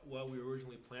what we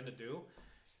originally planned to do.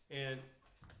 And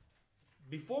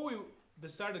before we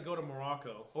decided to go to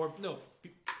Morocco,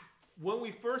 when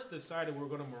we first decided we were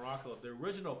going to Morocco, the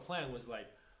original plan was like,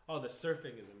 oh, the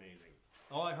surfing is amazing.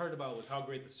 All I heard about was how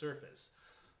great the surf is.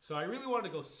 So I really wanted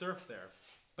to go surf there.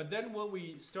 But then when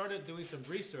we started doing some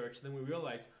research, then we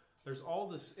realized there's all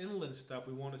this inland stuff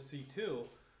we want to see too.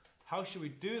 How should we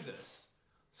do this?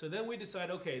 So then we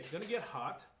decided, okay, it's going to get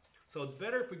hot. So it's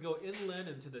better if we go inland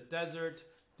into the desert,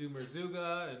 do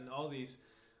Merzouga and all these,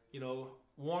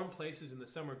 warm places in the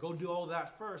summer. Go do all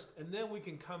that first, and then we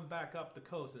can come back up the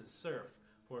coast and surf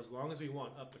for as long as we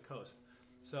want up the coast.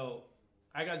 So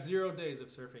I got 0 days of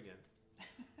surfing in.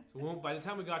 So by the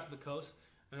time we got to the coast,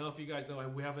 I don't know if you guys know,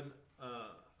 we haven't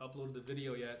uploaded the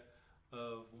video yet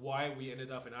of why we ended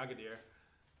up in Agadir.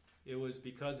 It was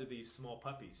because of these small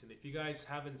puppies. And if you guys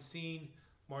haven't seen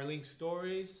Marlene's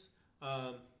stories,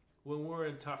 when we were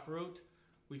in Tafrout,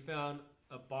 we found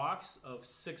a box of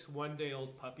 6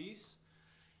 one-day-old puppies.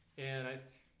 And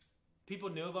people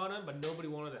knew about them, but nobody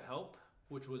wanted to help,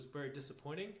 which was very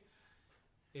disappointing.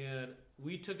 And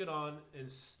we took it on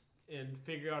and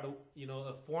figured out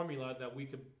a formula that we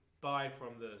could buy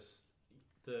from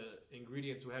the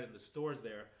ingredients we had in the stores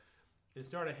there, and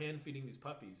started hand feeding these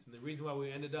puppies. And the reason why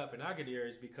we ended up in Agadir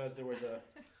is because there was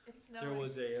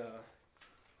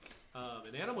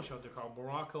an animal shelter called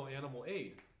Morocco Animal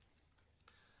Aid.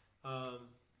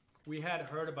 We had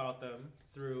heard about them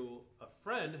through a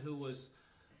friend who was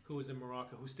in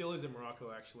Morocco, who still is in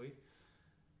Morocco actually.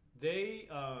 They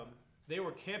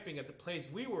were camping at the place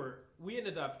we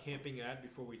ended up camping at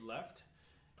before we left,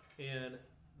 and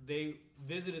they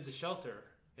visited the shelter,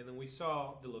 and then we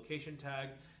saw the location tag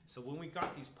So when we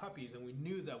got these puppies and we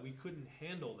knew that we couldn't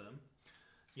handle them,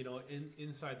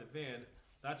 inside the van,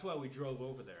 that's why we drove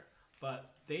over there.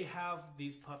 But they have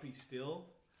these puppies still,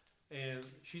 and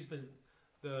she's been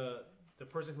the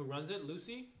person who runs it,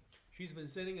 Lucy. She's been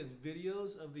sending us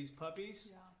videos of these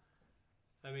puppies.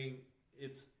 Yeah. I mean,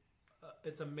 it's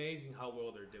amazing how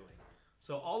well they're doing.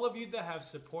 So all of you that have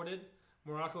supported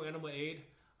Morocco Animal Aid,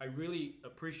 I really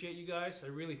appreciate you guys. I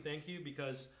really thank you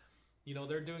because,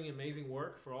 they're doing amazing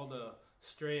work for all the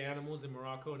stray animals in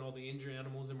Morocco and all the injured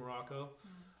animals in Morocco.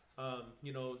 I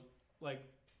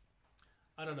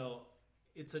don't know.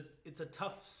 It's a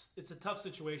tough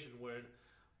situation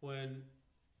when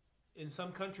in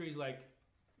some countries, like,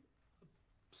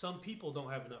 some people don't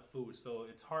have enough food, so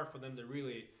it's hard for them to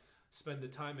really spend the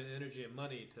time and energy and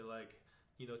money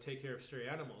to take care of stray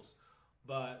animals.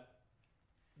 But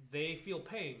they feel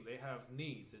pain, they have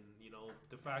needs, and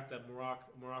the fact that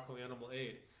Morocco Animal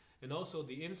Aid and also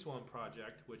the INSWAN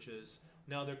project, which is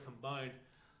now they're combined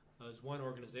as one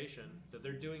organization, that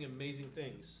they're doing amazing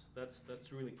things.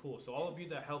 That's really cool. So all of you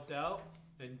that helped out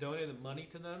and donated money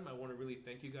to them, I want to really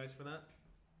thank you guys for that.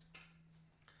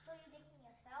 So you're taking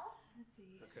yourself? Let's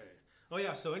see. Okay. Oh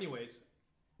yeah. So anyways,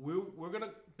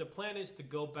 the plan is to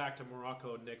go back to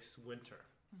Morocco next winter.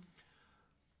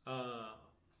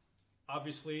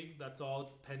 Obviously, that's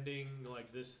all pending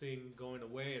like this thing going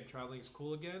away and traveling is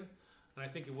cool again, and I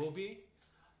think it will be.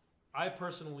 I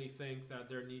personally think that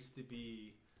there needs to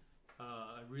be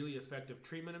a really effective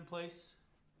treatment in place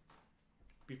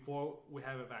before we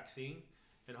have a vaccine,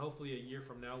 and hopefully a year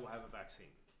from now we'll have a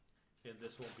vaccine, and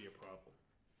this won't be a problem.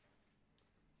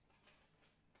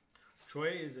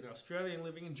 Troy is an Australian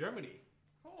living in Germany.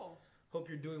 Cool. Hope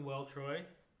you're doing well, Troy.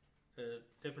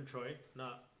 Different Troy,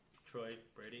 not Troy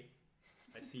Brady.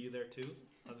 I see you there too.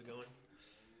 How's it going?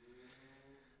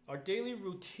 Our daily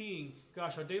routine.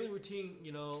 Gosh, our daily routine,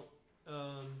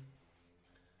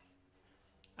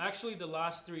 actually the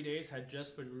last 3 days had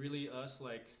just been really us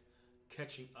like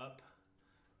catching up.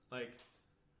 Like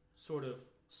sort of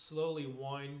slowly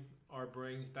wind our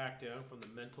brains back down from the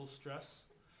mental stress.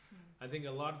 I think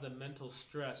a lot of the mental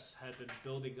stress had been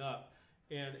building up.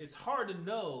 And it's hard to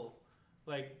know,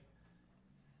 like,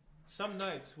 some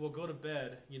nights we'll go to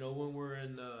bed, when we're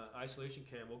in isolation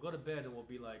camp, we'll go to bed and we'll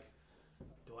be like,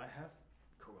 do I have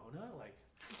corona? Like,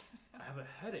 I have a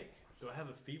headache. Do I have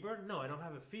a fever? No, I don't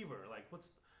have a fever. Like,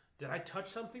 did I touch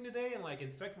something today and like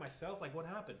infect myself? Like, what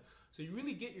happened? So you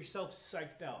really get yourself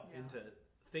psyched out into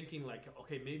thinking like,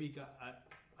 okay, maybe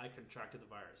I contracted the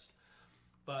virus.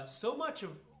 But so much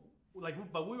of,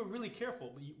 but we were really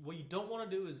careful. What you don't want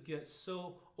to do is get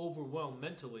so overwhelmed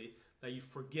mentally that you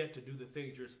forget to do the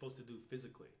things you're supposed to do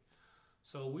physically.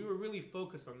 So we were really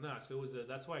focused on that. So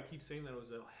that's why I keep saying that it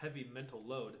was a heavy mental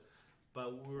load.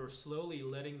 But we're slowly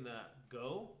letting that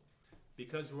go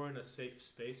because we're in a safe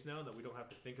space now that we don't have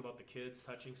to think about the kids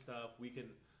touching stuff. We can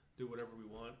do whatever we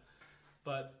want.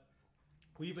 But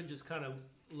we've been just kind of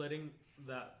letting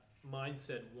that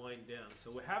mindset wind down.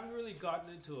 So we haven't really gotten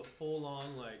into a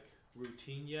full-on like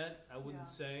routine yet, I wouldn't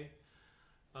say.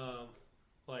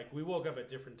 Like we woke up at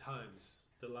different times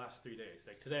the last 3 days.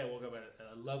 Like today I woke up at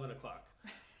 11 o'clock.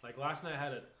 Like last night I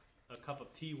had a cup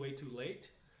of tea way too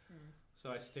late. So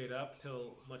I stayed up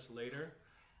till much later.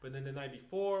 But then the night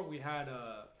before we had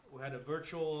a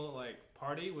virtual like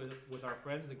party with our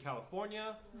friends in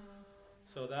California.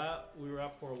 So that we were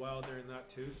up for a while during that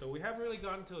too. So we haven't really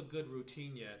gotten to a good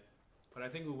routine yet, but I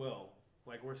think we will.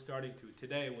 Like we're starting to.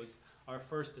 Today was our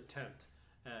first attempt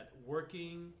at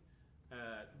working,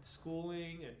 at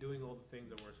schooling, and doing all the things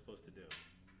that we're supposed to do.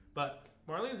 But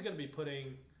Marlene's going to be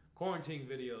putting quarantine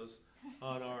videos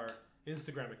on our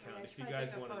Instagram account if you guys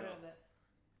want to know.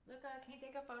 Luca, can you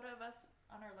take a photo of us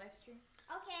on our live stream?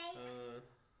 Okay.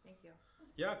 Thank you.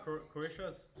 Yeah, Croatia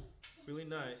is really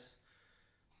nice.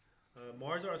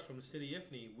 Marzar is from City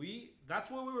Ifni.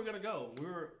 That's where we were going to go.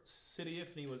 City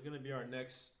Ifni was going to be our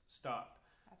next stop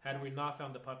had we not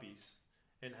found the puppies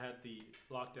and had the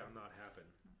lockdown not happen.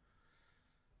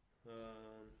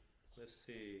 Let's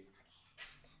see.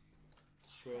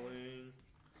 Scrolling.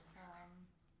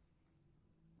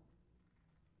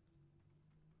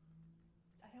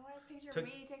 I don't want a picture of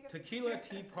me. Take a Tequila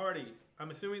picture. Tea Party. I'm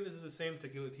assuming this is the same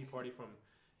Tequila Tea Party from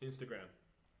Instagram.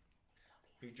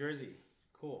 New Jersey.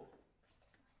 Cool.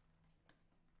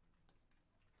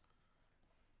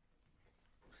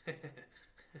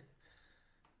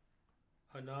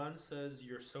 Hanan says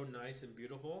you're so nice and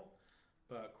beautiful,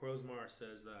 but Crowsmar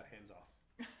says hands off.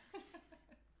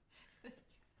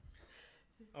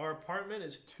 Our apartment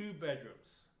is 2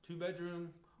 bedrooms. 2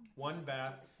 bedroom, 1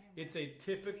 bath. It's a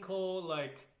typical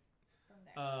like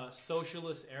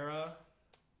socialist era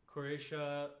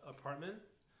Croatia apartment,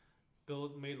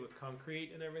 made with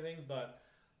concrete and everything. But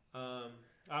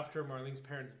after Marlene's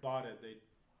parents bought it, they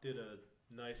did a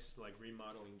nice like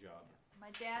remodeling job. My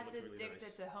dad's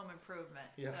addicted to home improvement,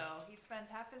 so he spends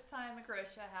half his time in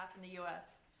Croatia, half in the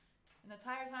U.S. And the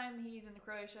entire time he's in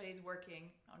Croatia, he's working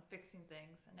on fixing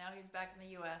things, and now he's back in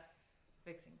the U.S.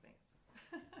 fixing things.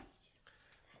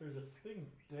 There's a thing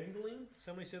dangling.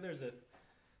 Somebody said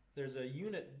there's a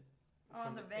unit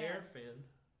from the the van. air fan.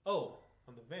 Oh,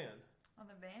 on the van. On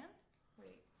the van?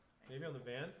 Wait. Maybe on the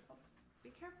van. Oh,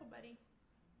 be careful, buddy.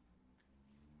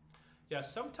 Yeah,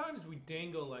 sometimes we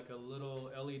dangle like a little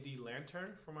LED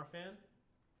lantern from our fan.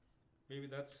 Maybe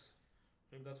that's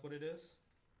what it is.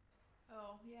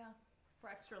 Oh yeah, for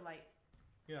extra light.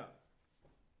 Yeah.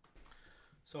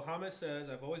 So Hamed says,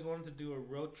 I've always wanted to do a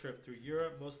road trip through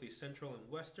Europe, mostly Central and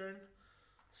Western.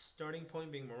 Starting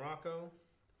point being Morocco.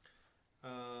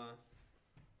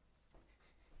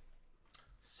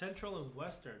 Central and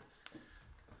Western.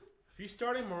 If you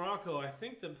start in Morocco, I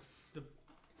think the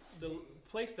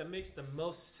place that makes the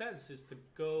most sense is to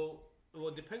go,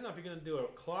 well, depending on if you're going to do a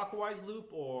clockwise loop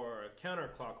or a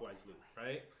counterclockwise loop,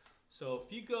 right? So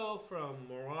if you go from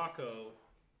Morocco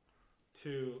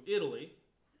to Italy,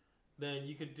 then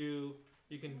you can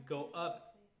go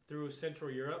up through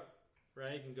Central Europe,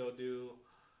 right? You can go do,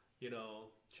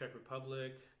 Czech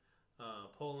Republic,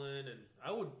 Poland, and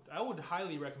I would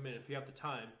highly recommend, if you have the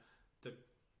time, to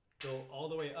go all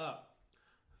the way up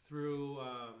through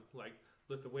like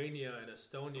Lithuania and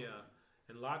Estonia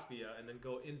and Latvia, and then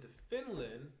go into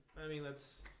Finland. I mean,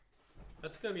 that's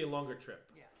going to be a longer trip.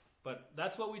 Yeah. But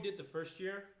that's what we did the first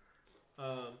year.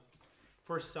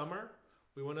 First summer,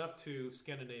 we went up to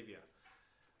Scandinavia.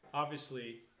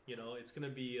 Obviously, it's going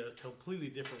to be a completely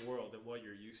different world than what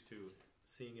you're used to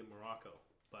seeing in Morocco.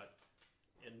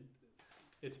 And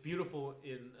it's beautiful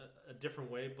in a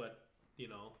different way, but,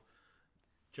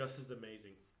 just as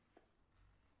amazing.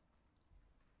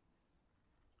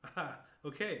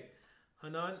 Okay.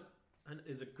 Hanan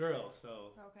is a girl,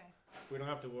 so okay. We don't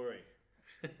have to worry.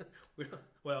 We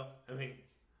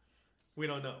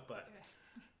don't know, but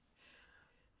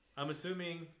I'm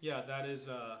assuming, that is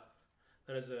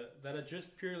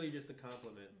just purely just a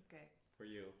compliment for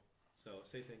you. So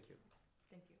say thank you.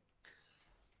 Thank you.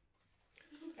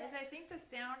 Guys, I think the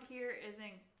sound here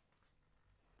isn't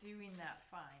doing that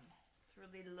fine. It's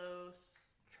really low.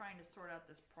 Trying to sort out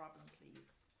this problem,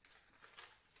 please.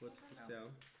 What's the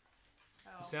sound?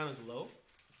 Oh. The sound is low?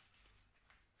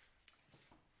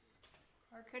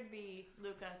 Or it could be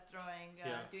Luca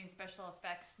doing special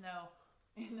effects snow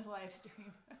in the live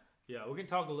stream. Yeah, we can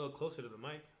talk a little closer to the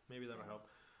mic. Maybe that'll help.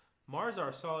 Mars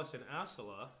Arsalis and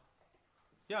Asala.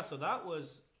 Yeah, so that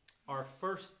was our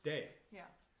first day. Yeah.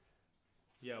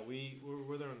 Yeah, we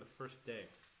were there on the first day.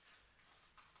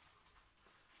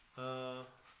 Are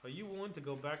you willing to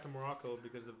go back to Morocco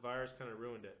because the virus kind of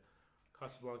ruined it?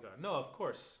 Casablanca. No, of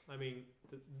course. I mean,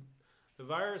 the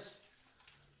virus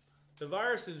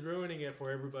is ruining it for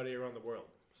everybody around the world.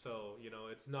 So,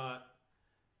 it's not.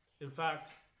 In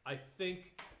fact, I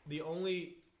think the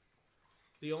only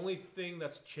thing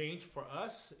that's changed for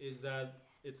us is that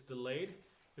it's delayed.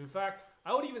 In fact,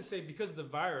 I would even say because of the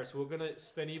virus, we're going to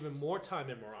spend even more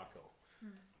time in Morocco.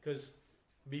 Because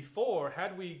before,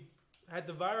 had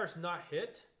the virus not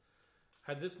hit,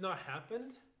 had this not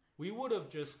happened, we would have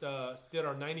just did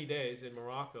our 90 days in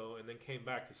Morocco and then came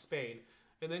back to Spain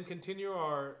and then continue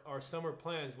our summer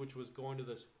plans, which was going to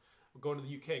the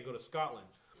UK, go to Scotland.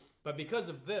 But because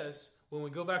of this, when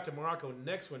we go back to Morocco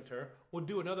next winter, we'll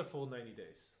do another full 90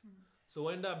 days. So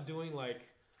we'll end up doing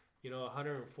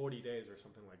 140 days or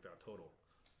something like that total.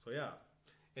 So yeah.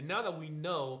 And now that we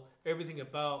know everything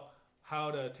about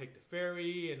how to take the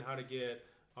ferry and how to get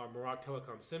our Morocco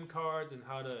Telecom SIM cards and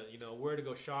how to, where to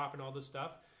go shop and all this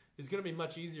stuff, it's going to be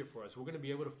much easier for us. We're going to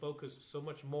be able to focus so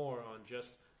much more on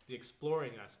just the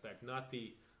exploring aspect, not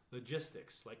the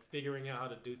logistics, like figuring out how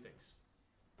to do things.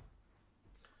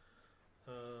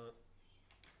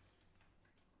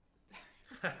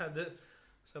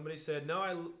 Somebody said, no,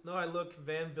 I look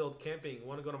van build camping.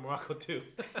 Want to go to Morocco too.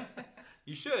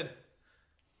 You should.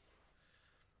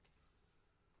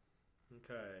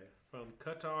 Okay. From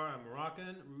Qatar, I'm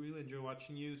Moroccan. Really enjoy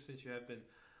watching you since you have been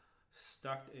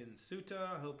stuck in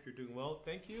Ceuta. I hope you're doing well.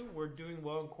 Thank you. We're doing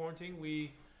well in quarantine.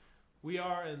 We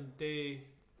are in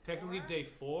technically day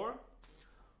 4.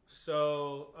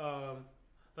 So,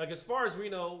 as far as we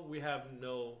know, we have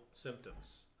no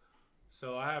symptoms.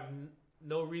 So I have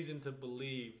no reason to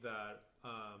believe that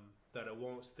it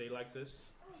won't stay like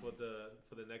this for the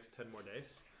next 10 more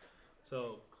days.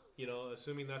 So,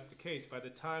 assuming that's the case, by the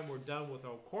time we're done with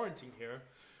our quarantine here,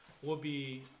 we'll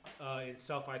be in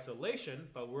self-isolation,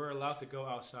 but we're allowed to go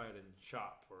outside and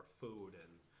shop for food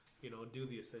and, you know, do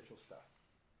the essential stuff.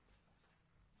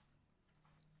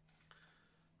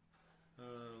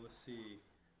 Let's see.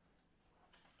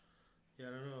 Yeah,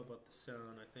 I don't know about the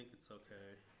sound. I think it's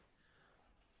okay.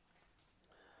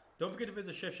 Don't forget to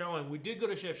visit Chef Shaolin. We did go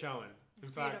to Chef Shaolin.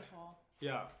 It's beautiful.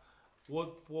 Yeah.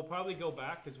 We'll probably go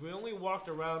back because we only walked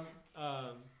around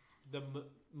the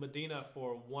Medina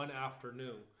for one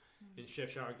afternoon in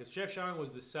Chef Shaolin, because Chef Shaolin was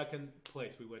the second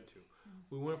place we went to.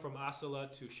 We went from Asala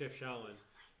to Chef Shaolin,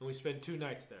 and we spent 2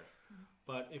 nights there.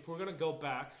 But if we're gonna go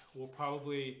back,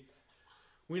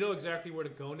 we know exactly where to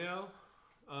go now.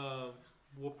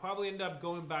 We'll probably end up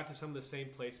going back to some of the same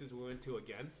places we went to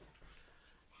again.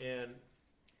 And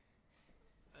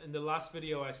in the last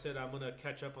video, I said I'm gonna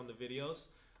catch up on the videos.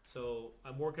 So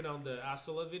I'm working on the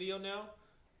Asala video now.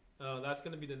 That's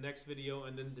going to be the next video,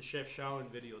 and then the Chef Shaolin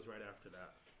videos right after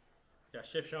that. Yeah,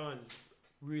 Chef Shaolin's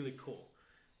really cool.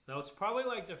 Now, it's probably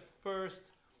like the first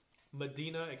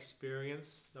Medina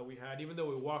experience that we had, even though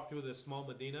we walked through the small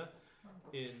Medina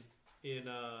in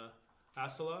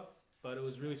Asala, but it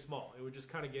was really small. It was just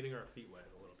kind of getting our feet wet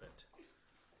a little bit.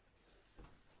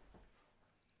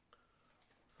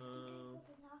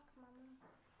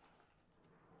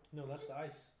 No, that's the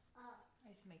ice.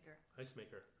 Ice maker. Ice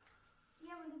maker.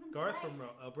 Garth from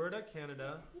Alberta,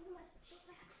 Canada.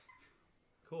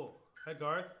 Cool. Hi,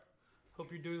 Garth.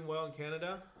 Hope you're doing well in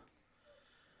Canada.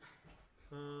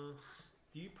 Do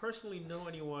you personally know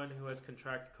anyone who has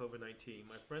contracted COVID-19?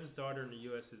 My friend's daughter in the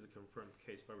U.S. is a confirmed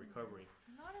case by recovering.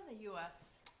 Not in the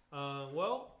U.S.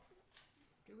 Well,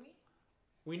 do we?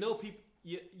 We know people.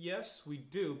 Yes, we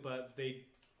do, but they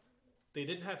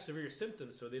didn't have severe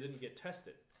symptoms, so they didn't get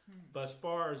tested. But as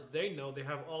far as they know, they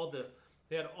had all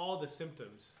the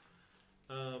symptoms.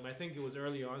 I think it was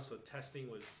early on, so testing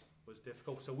was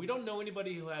difficult. So we don't know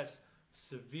anybody who has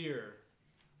severe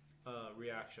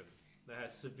reaction, that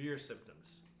has severe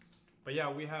symptoms. But yeah,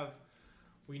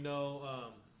 we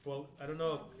know. Well, I don't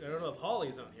know if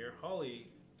Holly's on here.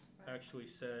 Holly actually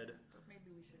said.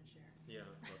 Maybe we shouldn't share. Yeah.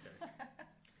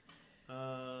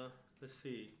 Okay. Let's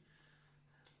see.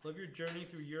 Love your journey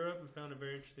through Europe and found it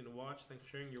very interesting to watch. Thanks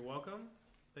for sharing. You're welcome.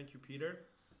 Thank you, Peter.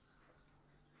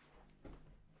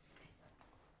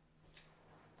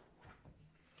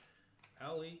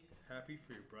 Ali, happy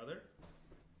for your brother.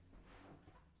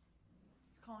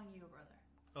 He's calling you a brother.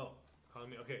 Oh,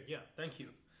 calling me. Okay, yeah. Thank you.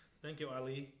 Thank you,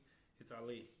 Ali. It's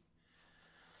Ali.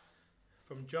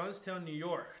 From Johnstown, New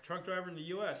York. Truck driver in the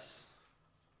U.S.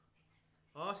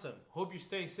 Awesome. Hope you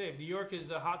stay safe. New York is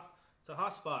a hot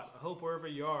spot. I hope wherever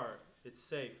you are, it's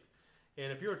safe.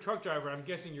 And if you're a truck driver, I'm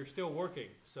guessing you're still working.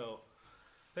 So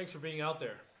thanks for being out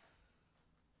there.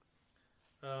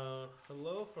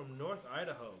 Hello from North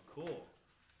Idaho. Cool.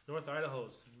 North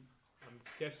Idaho's, I'm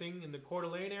guessing, in the Coeur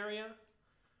d'Alene area.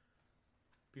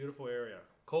 Beautiful area.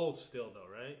 Cold still, though,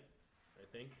 right? I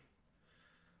think.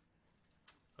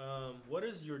 What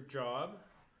is your job?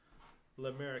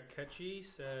 Lamaricachi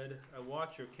said, I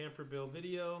watched your camper build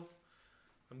video.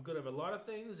 I'm good at a lot of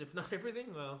things, if not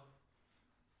everything. Well,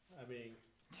 I mean,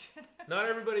 not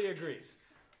everybody agrees.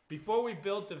 Before we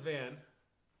built the van,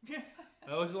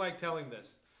 I always like telling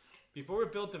this. Before we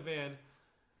built the van,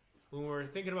 when we were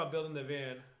thinking about building the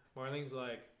van, Marlene's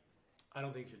like, I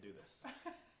don't think you should do this.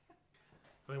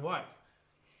 I mean, why?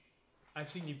 I've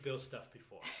seen you build stuff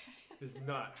before. It's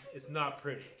not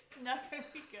pretty. It's not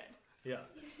really good. Yeah.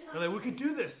 I'm like, we could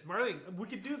do this, Marlene. We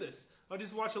could do this. I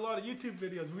just watch a lot of YouTube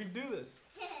videos. We can do this.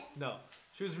 No.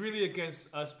 She was really against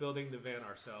us building the van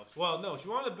ourselves. Well, no, she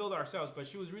wanted to build ourselves, but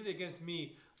she was really against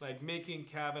me, like, making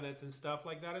cabinets and stuff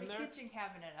like that in there. The kitchen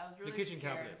cabinet. I was really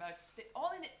scared about.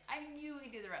 I knew we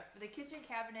could do the rest, but the kitchen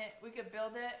cabinet, we could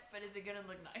build it, but is it going to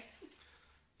look nice?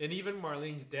 And even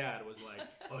Marlene's dad was like,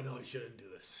 oh, no, you shouldn't do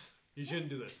this. You shouldn't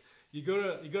do this. You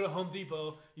go to Home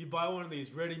Depot, you buy one of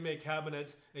these ready-made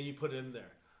cabinets, and you put it in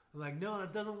there. I'm like, no,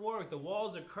 that doesn't work. The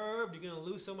walls are curved. You're going to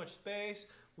lose so much space.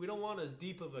 We don't want as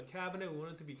deep of a cabinet. We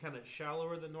want it to be kind of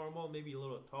shallower than normal, maybe a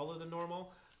little taller than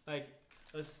normal. Like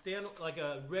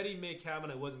a ready-made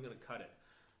cabinet wasn't going to cut it.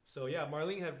 So yeah,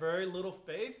 Marlene had very little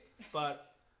faith,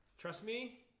 but trust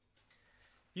me,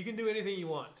 you can do anything you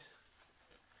want.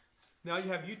 Now you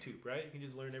have YouTube, right? You can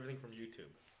just learn everything from YouTube.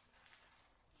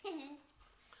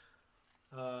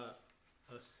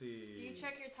 Let's see. Do you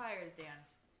check your tires, Dan?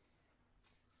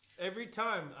 Every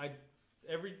time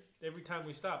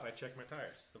we stop, I check my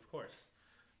tires, of course.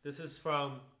 This is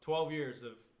from 12 years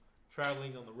of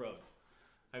traveling on the road.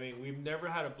 I mean, we've never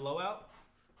had a blowout.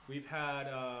 We've had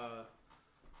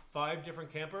 5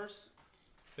 different campers.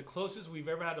 The closest we've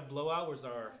ever had a blowout was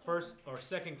our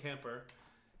second camper,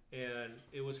 and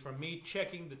it was from me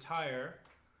checking the tire.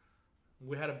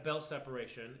 We had a belt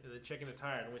separation, and then checking the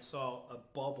tire, and we saw a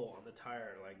bubble on the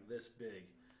tire like this big.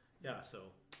 Yeah, so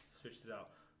switched it out.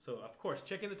 So of course,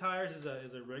 checking the tires is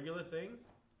a regular thing.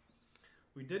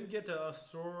 We didn't get to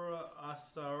Aurora. I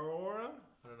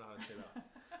don't know how to say that.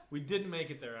 We didn't make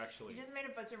it there actually. You just made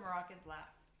a bunch of Moroccans laugh.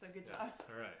 So good job.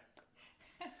 All right.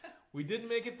 We didn't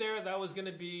make it there. That was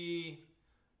gonna be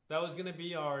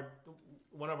our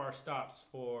one of our stops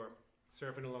for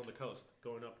surfing along the coast,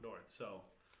 going up north. So,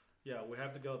 yeah, we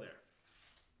have to go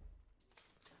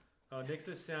there.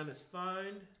 Nix's sound is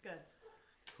fine. Good.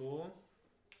 Cool.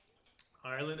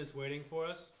 Ireland is waiting for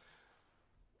us.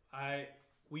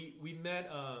 We met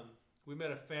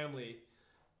a family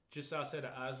just outside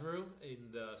of Azrou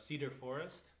in the cedar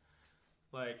forest,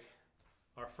 like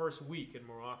our first week in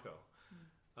Morocco.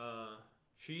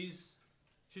 She's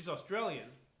Australian,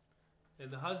 and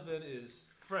the husband is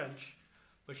French,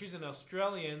 but she's an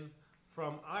Australian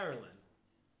from Ireland.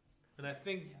 And I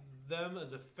think them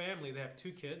as a family, they have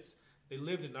 2 kids. They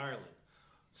lived in Ireland,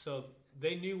 so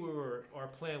they knew our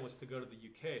plan was to go to the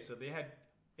UK. So they had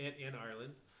in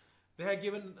Ireland. They had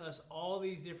given us all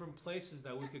these different places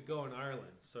that we could go in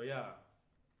Ireland. So yeah,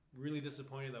 really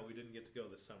disappointed that we didn't get to go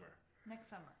this summer.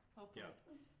 Next summer, hopefully.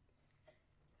 Yeah.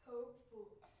 Hopeful.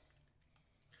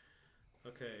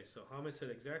 Okay, so Hamid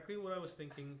said exactly what I was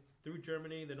thinking. Through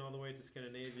Germany, then all the way to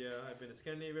Scandinavia. I've been to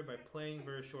Scandinavia by plane,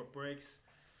 very short breaks.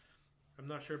 I'm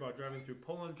not sure about driving through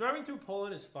Poland. Driving through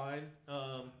Poland is fine.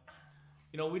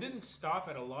 We didn't stop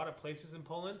at a lot of places in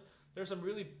Poland. There's some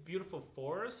really beautiful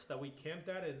forests that we camped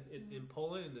at in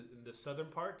Poland, in the southern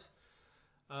part,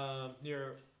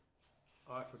 near.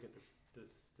 Oh, I forget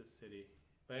this city.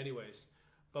 But anyways,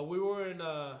 we were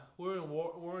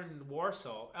in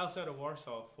Warsaw, outside of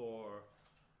Warsaw for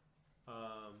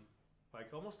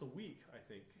like almost a week, I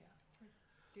think. Yeah,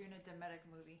 we're doing a Dometic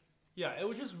movie. Yeah, it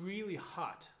was just really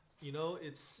hot.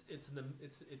 It's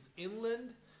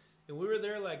inland, and we were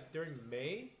there like during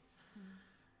May.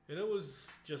 And it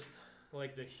was just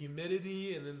like the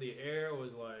humidity, and then the air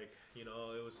was like, it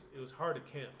was hard to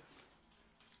camp.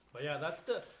 But yeah, that's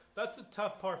the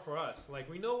tough part for us. Like,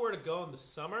 we know where to go in the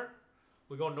summer.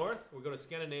 We go north, we go to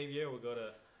Scandinavia, we go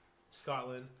to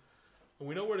Scotland. And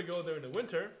we know where to go there in the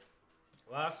winter.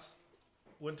 Last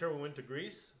winter we went to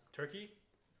Greece, Turkey.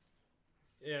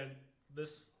 And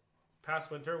this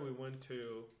past winter we went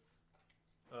to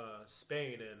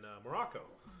Spain and Morocco.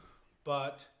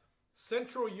 But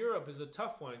Central Europe is a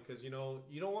tough one because, you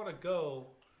don't want to go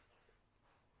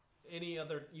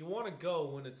you want to go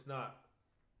when it's not,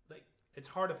 like, it's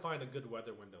hard to find a good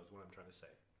weather window is what I'm trying to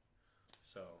say.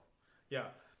 So,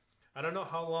 yeah. I don't know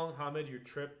how long, Hamid, your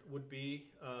trip would be,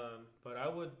 but I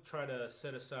would try to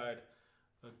set aside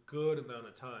a good amount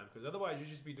of time because otherwise you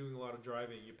just be doing a lot of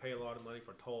driving. You pay a lot of money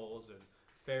for tolls and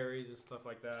ferries and stuff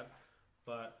like that.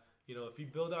 But, if you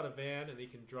build out a van and you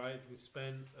can drive, you can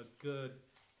spend a good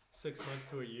 6 months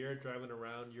to a year driving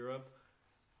around Europe,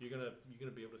 you're gonna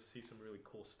be able to see some really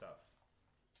cool stuff.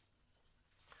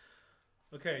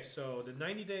 Okay, so the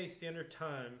 90-day standard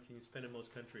time can you spend in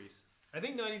most countries? I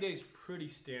think 90 days is pretty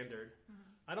standard.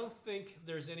 I don't think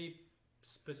there's any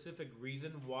specific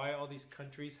reason why all these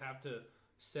countries have to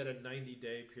set a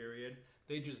 90-day period.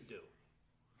 They just do.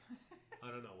 I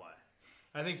don't know why.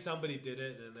 I think somebody did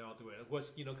it and they all do it. Of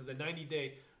course, because the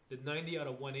 90 out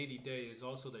of 180 day is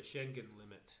also the Schengen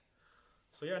limit.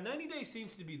 So yeah, 90 days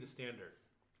seems to be the standard.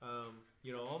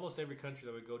 Almost every country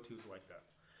that we go to is like that.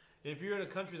 And if you're in a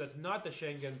country that's not the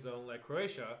Schengen zone, like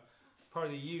Croatia, part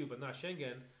of the EU but not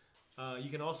Schengen, you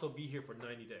can also be here for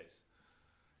 90 days.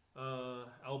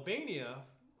 Albania,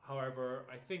 however,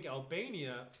 I think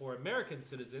Albania, for American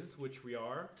citizens, which we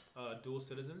are, dual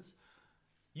citizens,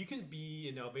 you can be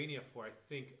in Albania for, I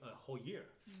think, a whole year.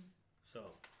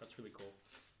 So that's really cool.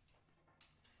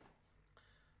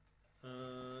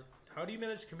 How do you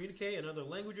manage to communicate in other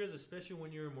languages, especially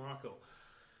when you're in Morocco?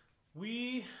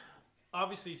 We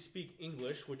obviously speak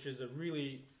English, which is a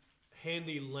really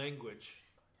handy language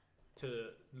to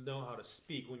know how to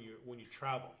speak when you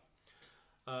travel.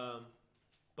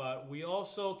 But we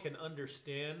also can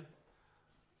understand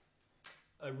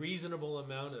a reasonable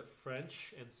amount of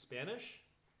French and Spanish.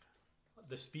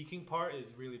 The speaking part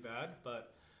is really bad,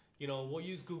 but we'll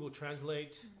use Google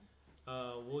Translate.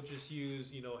 We'll just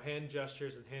use hand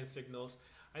gestures and hand signals.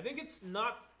 I think it's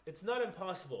not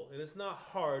impossible and it's not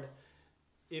hard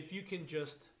if you can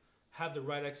just have the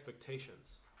right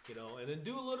expectations, and then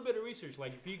do a little bit of research.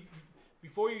 Like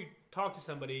before you talk to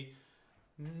somebody,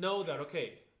 know that,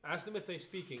 okay, ask them if they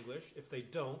speak English. If they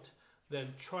don't,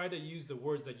 then try to use the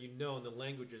words that you know in the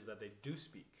languages that they do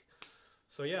speak.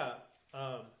 So yeah,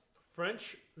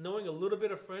 French, knowing a little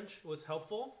bit of French was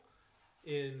helpful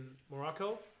in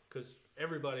Morocco because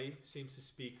everybody seems to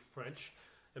speak French.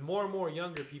 And more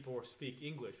younger people speak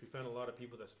English. We found a lot of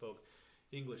people that spoke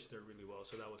English there really well,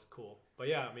 so that was cool. But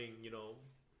yeah, I mean, you know,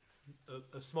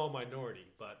 a small minority,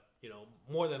 but, you know,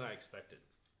 more than I expected.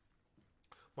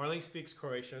 Marlene speaks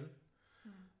Croatian.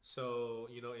 So,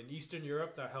 you know, in Eastern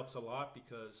Europe, that helps a lot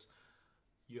because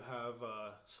you have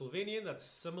Slovenian that's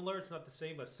similar. It's not the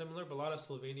same, but similar. But a lot of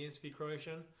Slovenians speak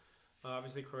Croatian.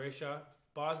 Obviously, Croatia,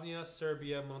 Bosnia,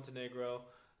 Serbia, Montenegro,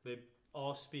 they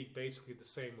all speak basically the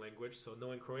same language. So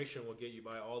knowing Croatian will get you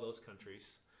by all those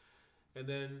countries. And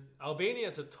then Albania,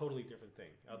 it's a totally different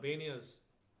thing. Albania is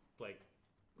like,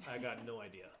 I got no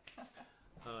idea.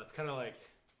 It's kind of like,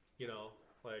 you know,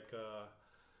 like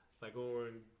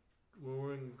when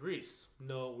we're in Greece, we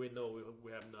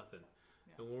have nothing.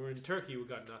 Yeah. And when we're in Turkey, we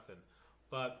got nothing.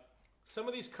 But some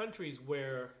of these countries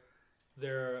where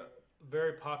they're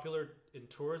very popular in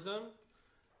tourism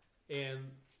and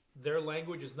their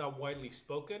language is not widely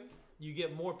spoken, you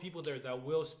get more people there that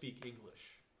will speak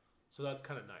English. So that's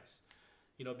kind of nice.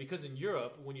 You know, because in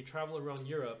Europe, when you travel around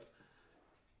Europe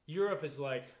is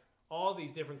like all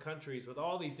these different countries with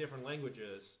all these different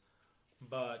languages,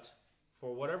 but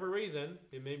for whatever reason,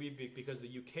 it may be because of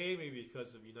the UK, maybe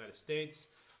because of the United States,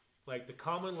 like the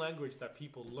common language that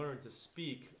people learn to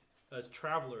speak as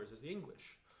travelers is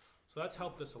English. So that's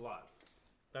helped us a lot.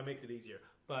 That makes it easier.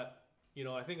 But, you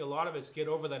know, I think a lot of us get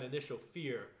over that initial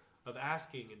fear of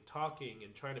asking and talking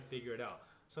and trying to figure it out.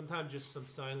 Sometimes just some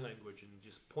sign language and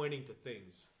just pointing to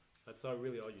things. That's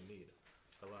really all you need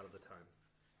a lot of the time.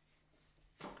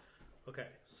 Okay,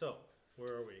 so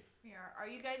where are we? We are. Are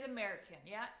you guys American?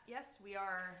 Yeah. Yes, we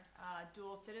are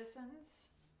dual citizens.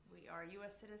 We are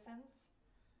U.S. citizens.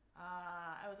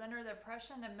 I was under the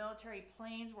impression that military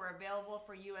planes were available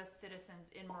for U.S. citizens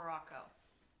in Morocco.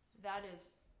 That is...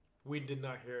 We did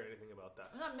not hear anything about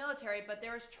that. Not military, but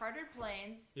there was chartered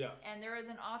planes. Yeah. And there is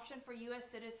an option for U.S.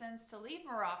 citizens to leave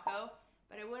Morocco,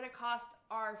 but it would have cost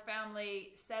our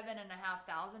family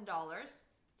 $7,500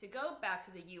 to go back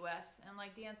to the U.S. And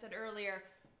like Dan said earlier,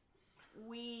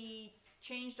 we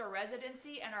changed our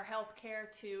residency and our health care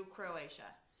to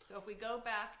Croatia. So if we go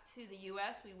back to the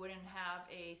U.S., we wouldn't have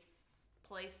a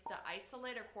place to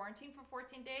isolate or quarantine for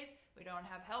 14 days. We don't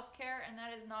have health care, and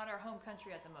that is not our home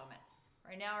country at the moment.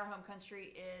 Right now, our home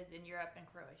country is in Europe and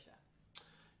Croatia.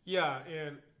 Yeah,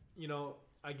 and, you know,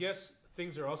 I guess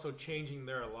things are also changing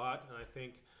there a lot, and I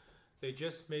think they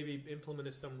just maybe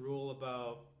implemented some rule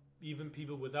about even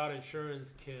people without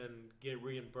insurance can get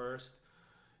reimbursed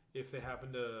if they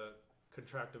happen to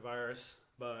contract the virus,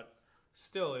 but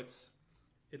still,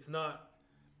 it's not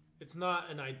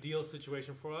an ideal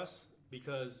situation for us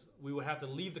because we would have to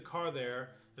leave the car there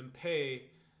and pay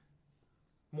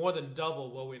more than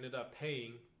double what we ended up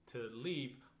paying to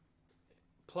leave,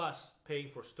 plus paying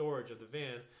for storage of the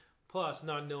van, plus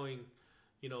not knowing,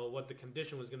 you know, what the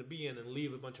condition was going to be in and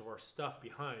leave a bunch of our stuff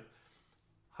behind.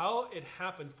 How it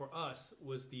happened for us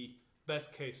was the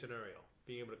best case scenario,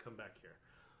 being able to come back here.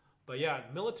 But yeah,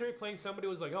 military plane, somebody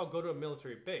was like, oh, go to a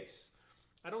military base.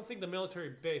 I don't think the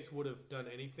military base would have done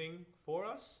anything for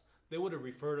us. They would have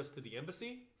referred us to the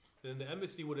embassy. Then the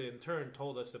embassy would have in turn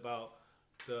told us about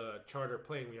the charter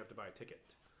plane we have to buy a ticket.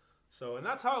 So, and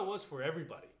that's how it was for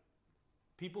everybody.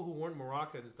 People who weren't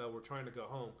Moroccans that were trying to go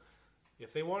home,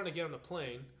 if they wanted to get on a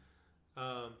plane,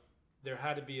 there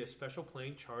had to be a special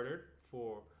plane chartered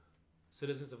for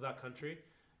citizens of that country,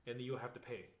 and you have to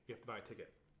pay. You have to buy a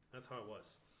ticket. That's how it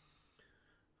was.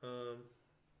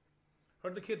 How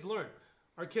did the kids learn?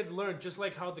 Our kids learn just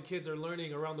like how the kids are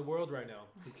learning around the world right now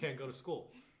who can't go to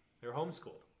school. They're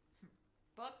homeschooled.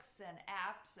 Books and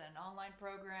apps and online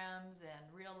programs and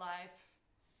real life.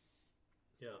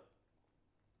 Yeah.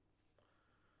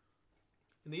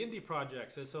 And the indie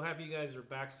project says, so happy you guys are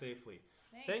back safely.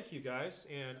 Thanks. Thank you guys.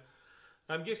 And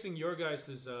I'm guessing your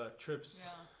guys' trips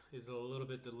is a little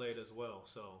bit delayed as well.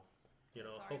 So, you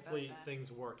know, hopefully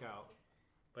things work out.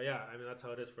 But yeah, I mean, that's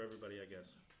how it is for everybody, I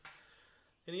guess.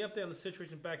 Any update on the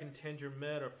situation back in Tanger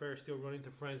Med? Are fairs still running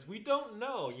to friends? We don't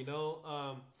know, you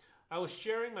know. I was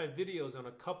sharing my videos on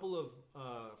a couple of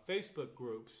Facebook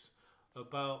groups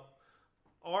about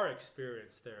our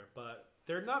experience there, but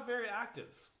they're not very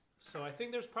active. So I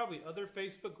think there's probably other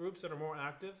Facebook groups that are more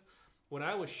active. When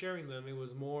I was sharing them, it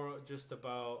was more just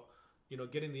about, you know,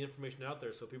 getting the information out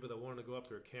there so people that want to go up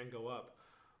there can go up.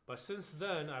 But since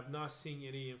then, I've not seen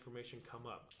any information come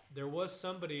up. There was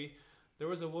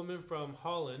a woman from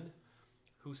Holland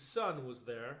whose son was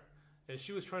there, and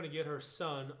she was trying to get her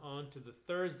son onto the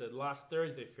last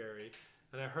Thursday ferry,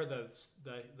 and I heard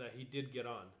that he did get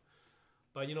on.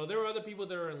 But there were other people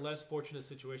that are in less fortunate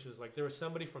situations. Like there was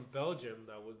somebody from Belgium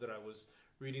that I was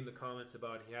reading the comments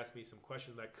about. He asked me some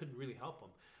questions that I couldn't really help him.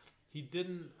 He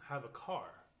didn't have a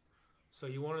car, so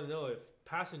he wanted to know if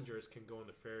passengers can go on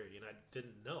the ferry, and I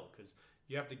didn't know because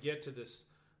you have to get to this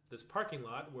parking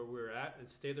lot where we're at and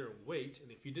stay there and wait.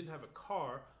 And if you didn't have a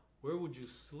car, where would you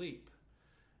sleep?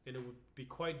 And it would be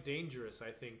quite dangerous,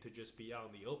 I think, to just be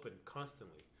out in the open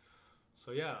constantly.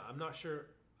 So yeah, I'm not sure.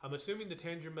 I'm assuming the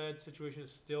Tangermed situation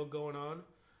is still going on,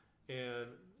 and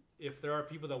if there are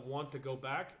people that want to go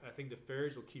back, I think the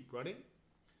ferries will keep running.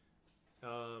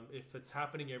 If it's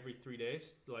happening every 3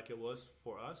 days, like it was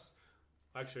for us,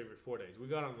 actually every 4 days. We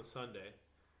got on the Sunday,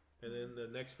 and then the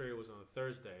next ferry was on a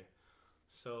Thursday.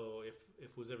 So if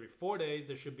it was every 4 days,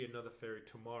 there should be another ferry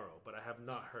tomorrow, but I have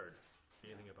not heard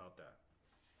anything about that.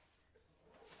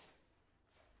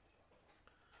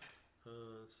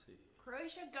 Let's see.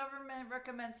 Croatia government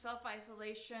recommends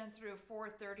self-isolation through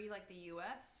 4:30 like the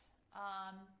U.S.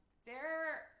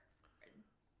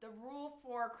 The rule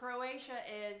for Croatia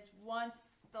is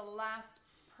once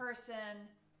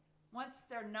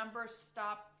their numbers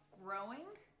stop growing,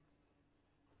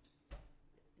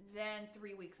 then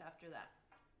 3 weeks after that.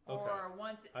 Okay. Or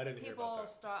once people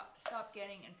stop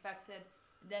getting infected,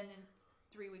 then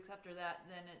 3 weeks after that,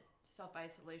 then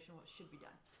self-isolation should be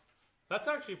done. That's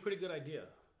actually a pretty good idea.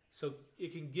 So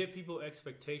it can give people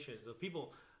expectations. So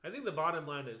people, I think the bottom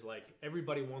line is like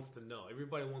everybody wants to know.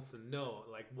 Everybody wants to know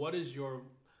like what is your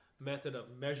method of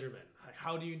measurement? Like,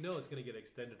 how do you know it's going to get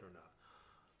extended or not?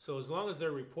 So as long as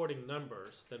they're reporting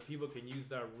numbers, then people can use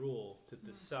that rule to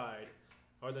decide,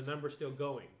 are the numbers still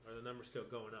going? Are the numbers still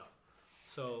going up?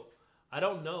 So I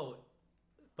don't know,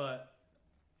 but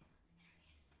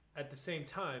at the same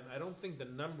time, I don't think the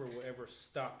number will ever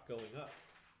stop going up.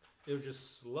 It'll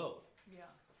just slow. Yeah.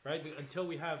 Right? Until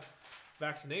we have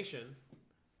vaccination,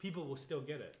 people will still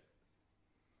get it.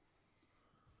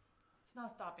 It's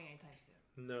not stopping anytime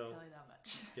soon. No. I'll tell you that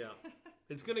much. Yeah.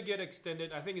 It's going to get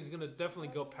extended. I think it's going to definitely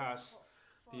go past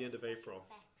the end of April.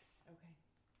 Okay.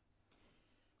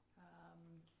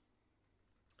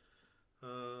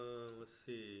 Let's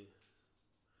see.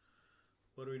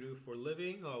 What do we do for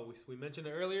living? Oh, we mentioned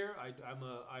it earlier.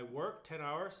 I work 10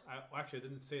 hours. I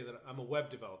didn't say that. I'm a web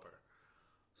developer.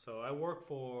 So I work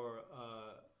for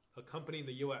a company in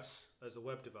the U.S. as a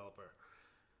web developer.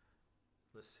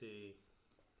 Let's see.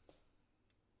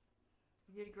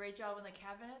 You did a great job on the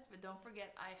cabinets, but don't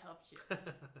forget I helped you.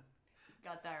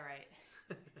 Got that right.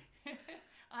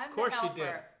 I'm the helper. Of course you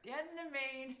did. Dan's the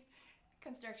main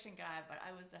construction guy, but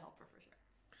I was the helper for sure.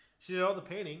 She did all the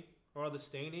painting, or all the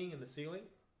staining and the ceiling.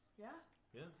 Yeah.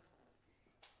 Yeah.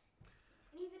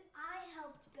 And even I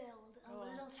helped build a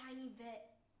little tiny bit.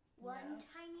 One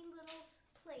tiny little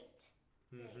plate.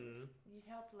 Mm-hmm. You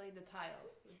helped lay the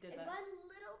tiles. You did that. One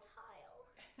little tile.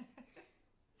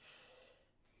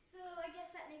 So I guess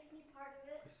that makes me part of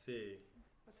it. Let's see.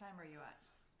 What time are you at?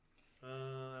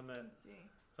 I'm at. Let's see.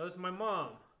 Oh, this is my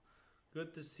mom.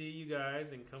 Good to see you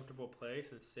guys in comfortable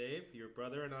place and safe. Your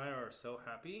brother and I are so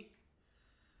happy.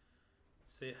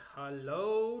 Say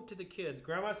hello to the kids.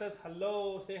 Grandma says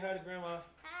hello. Say hi to Grandma.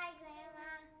 Hi,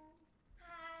 Grandma.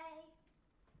 Hi.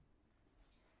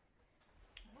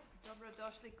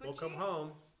 Welcome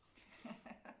home.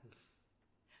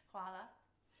 Hvala.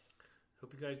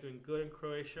 Hope you guys doing good in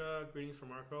Croatia. Greetings from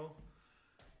Marco.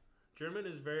 German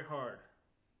is very hard.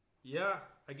 Yeah,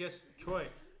 I guess Troy,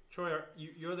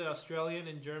 you're the Australian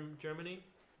in Germany,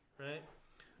 right?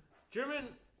 German,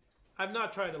 I've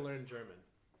not tried to learn German.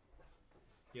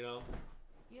 You know?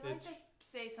 You like to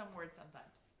say some words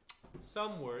sometimes.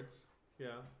 Some words,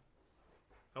 yeah.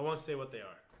 I won't say what they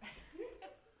are.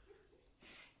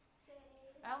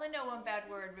 I only know one bad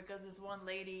word because this one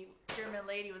lady, German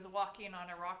lady, was walking on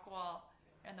a rock wall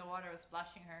and the water was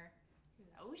splashing her. She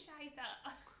was like, oh, Scheiße.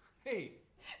 Hey.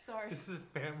 Sorry. This is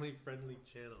a family-friendly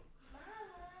channel.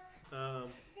 Mama,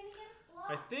 you're gonna get us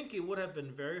blocked. I think it would have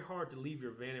been very hard to leave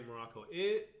your van in Morocco.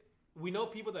 We know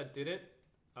people that did it.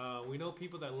 We know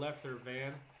people that left their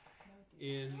van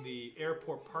in the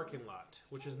airport parking lot,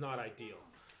 which is not ideal.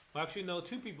 I actually know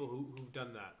two people who've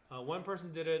done that. One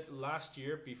person did it last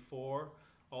year before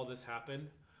all this happened,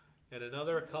 and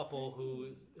another couple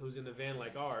who's in a van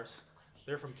like ours.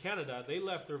 They're from Canada. They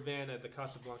left their van at the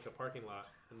Casablanca parking lot,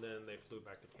 and then they flew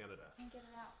back to Canada. I can't get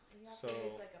it out. You have to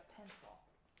use like a pencil.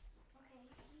 Okay.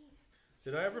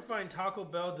 Did I ever find Taco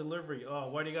Bell delivery? Oh,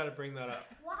 why do you got to bring that up?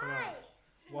 Why?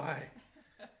 Why?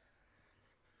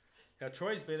 Yeah,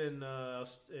 Troy's been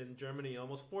in Germany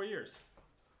almost 4 years.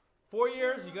 4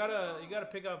 years, you gotta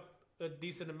pick up a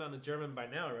decent amount of German by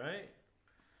now, right?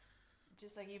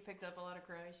 Just like you picked up a lot of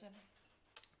Croatian.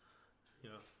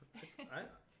 Yeah,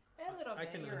 A little bit. I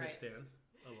can understand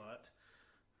a lot,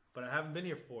 but I haven't been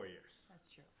here 4 years. That's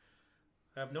true.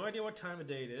 I have no idea what time of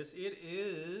day it is. It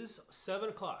is 7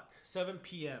 o'clock, 7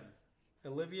 p.m.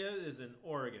 Olivia is in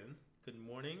Oregon. Good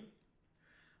morning,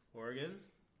 Oregon.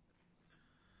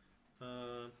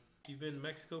 You've been in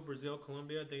Mexico, Brazil,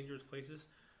 Colombia, dangerous places.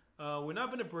 We've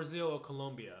not been to Brazil or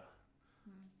Colombia.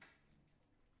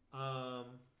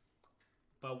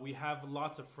 But we have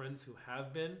lots of friends who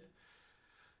have been.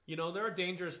 You know, there are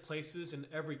dangerous places in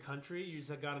every country. You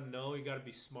just gotta know. You gotta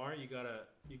be smart. You gotta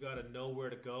know where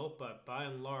to go. But by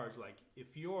and large, like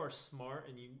if you are smart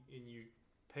and you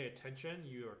pay attention,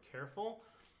 you are careful.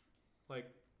 Like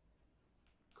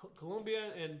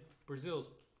Colombia and Brazil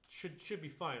should be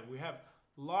fine. We have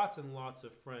lots and lots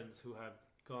of friends who have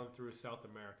gone through South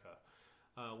America.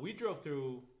 We drove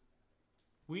through.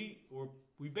 We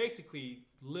basically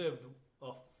lived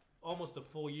almost a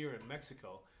full year in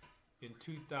Mexico in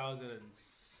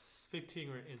 2015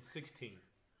 or in 16.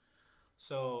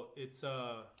 So it's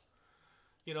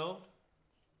you know,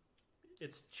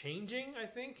 it's changing. I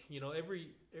think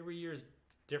every year is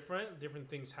different. Different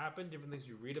things happen. Different things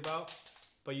you read about.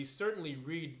 But you certainly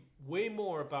read way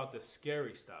more about the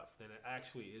scary stuff than it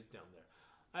actually is down there.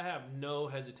 I have no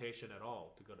hesitation at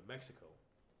all to go to Mexico.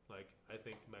 Like, I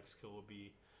think Mexico will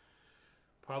be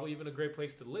probably even a great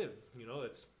place to live.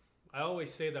 I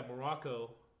always say that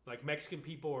Morocco, like Mexican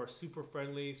people are super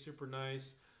friendly, super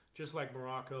nice. Just like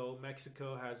Morocco,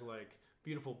 Mexico has like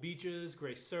beautiful beaches,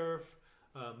 great surf,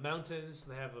 mountains.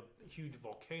 They have a huge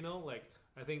volcano. Like,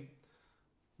 I think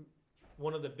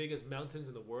one of the biggest mountains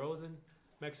in the world is in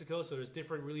Mexico, so there's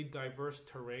different, really diverse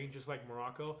terrain, just like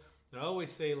Morocco. And I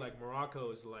always say, like, Morocco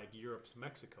is like Europe's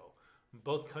Mexico.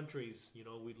 Both countries,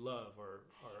 we'd love, are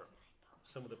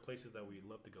some of the places that we'd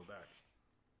love to go back.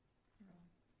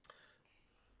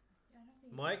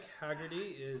 Mike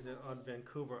Haggerty is on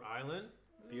Vancouver Island.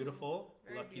 Beautiful,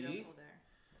 very lucky. Beautiful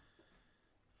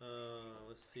there.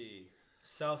 Let's see,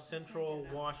 South Central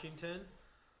Washington.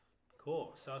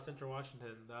 Cool, South Central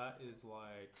Washington. That is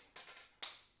like,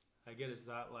 I get, is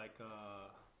that like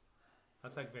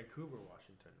that's like Vancouver,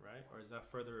 Washington, right? Or is that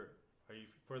further? Are you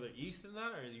further east than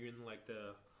that, or are you in like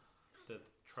the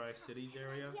Tri-Cities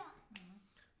area? Yeah.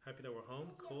 Happy that we're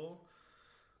home. Cool.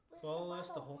 Follow us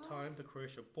the whole time to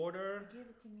Croatia border. Give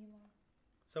it to me, Mom.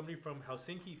 Somebody from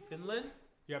Helsinki, Finland.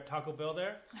 You have Taco Bell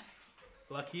there.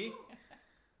 Lucky.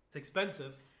 It's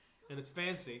expensive and it's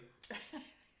fancy.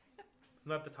 It's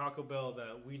not the Taco Bell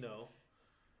that we know.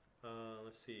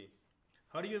 Let's see.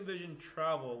 How do you envision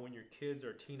travel when your kids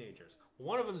are teenagers?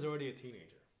 One of them is already a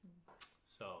teenager.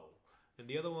 So, and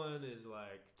the other one is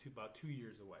like about 2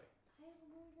 years away.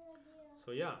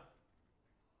 So yeah,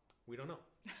 we don't know.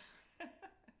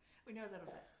 We know a little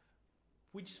bit.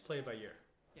 We just play it by ear.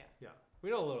 Yeah. Yeah,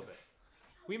 we know a little bit.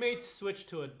 We may switch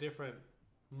to a different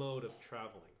mode of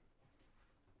traveling.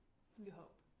 You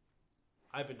hope.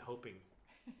 I've been hoping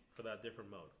for that different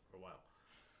mode for a while.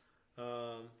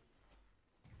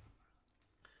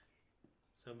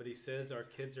 Somebody says our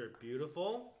kids are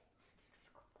beautiful.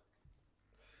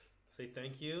 Say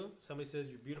thank you. Somebody says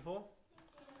you're beautiful.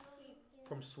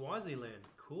 From Swaziland.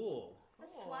 Cool.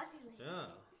 That's Swaziland. Yeah.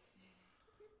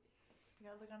 You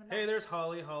gotta look on the map. Hey, there's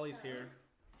Holly. Holly's here.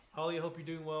 Holly, I hope you're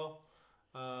doing well.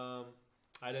 I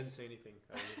didn't say anything.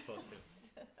 I wasn't supposed to.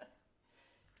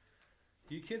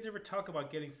 Do you kids ever talk about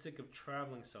getting sick of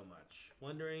traveling so much?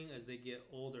 Wondering as they get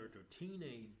older to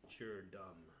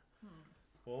teenagerdom.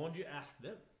 Well, why don't you ask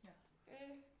them? Yeah.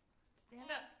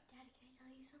 Stand up. Dad, can I tell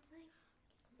you something?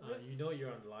 You know you're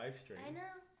on live stream. I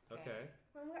know. Okay.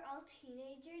 When we're all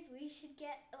teenagers, we should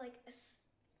get like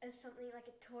something like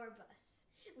a tour bus.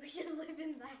 We should live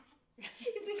in that.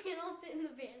 If we can't all fit in the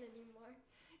van anymore.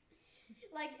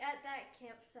 Like at that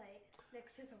campsite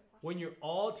next to the water. When you're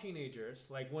all teenagers,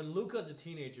 like when Luca's a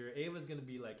teenager, Ava's gonna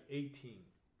be like 18.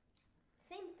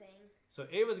 Same thing. So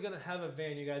Ava's gonna have a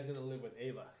van. You guys are gonna live with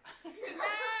Ava. No!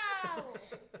 I want to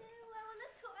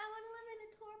live in a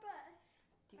tour bus.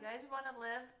 Do you guys want to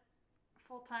live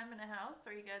full time in a house,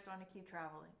 or you guys want to keep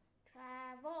traveling?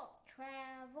 Travel.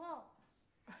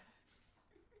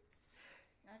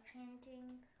 Not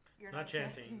chanting. You're Not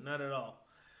chanting, not at all.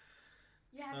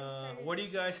 You haven't started. What do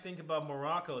you guys think about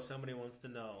Morocco? Somebody wants to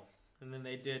know. And then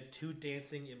they did 2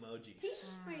 dancing emojis.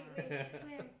 Wait.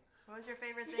 What was your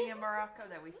favorite thing in Morocco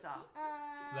that we saw?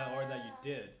 Or that you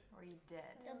did. Or you did?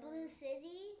 The blue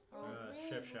city.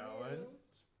 Chef Shaolin.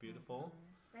 It's beautiful.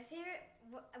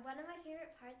 One of my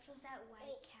favorite parts was that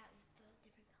white cat with the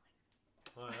different colors.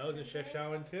 Oh, that was in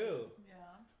Chefchaouen too.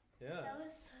 Yeah.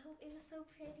 It was so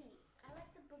pretty. I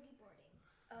like the boogie boarding.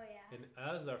 Oh yeah. And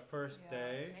as our first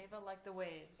day. Ava liked the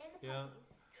waves. And the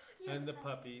puppies. Yeah, and the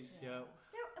puppies. Yeah.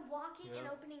 They're walking and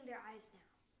opening their eyes now.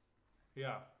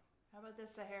 Yeah. How about the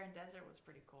Saharan Desert was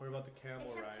pretty cool. What about the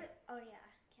camel ride? Oh yeah,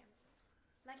 camels.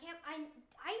 I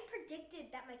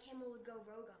predicted that my camel would go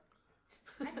rogue on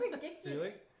me. I predicted.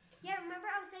 Really? Yeah,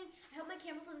 remember I was saying I hope my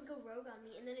camel doesn't go rogue on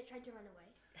me, and then it tried to run away.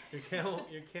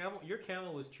 Your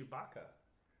camel was Chewbacca.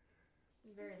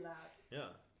 Very loud.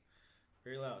 Yeah,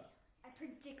 very loud. I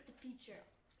predict the future.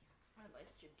 My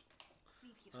Livestream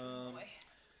feed keeps going away.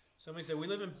 Somebody said, we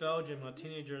live in Belgium. Our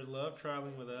teenagers love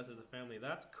traveling with us as a family.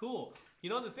 That's cool. You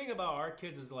know, the thing about our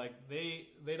kids is like they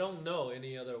don't know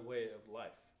any other way of life.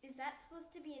 Is that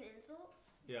supposed to be an insult?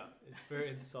 Yeah, it's very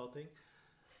insulting.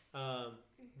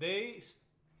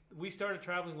 We started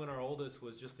traveling when our oldest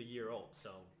was just a year old.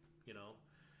 So, you know,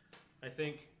 I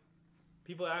think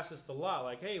people ask us a lot,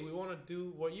 like, hey, we want to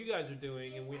do what you guys are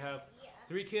doing, and we have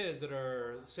 3 kids that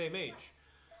are the same age.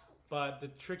 But the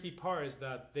tricky part is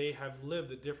that they have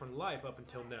lived a different life up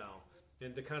until now.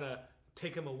 And to kind of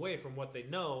take them away from what they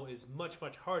know is much,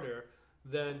 much harder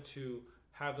than to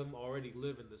have them already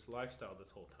live in this lifestyle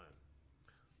this whole time.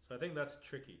 So I think that's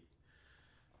tricky.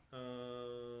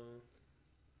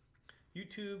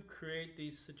 YouTube, create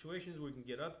these situations where you can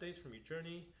get updates from your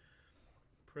journey.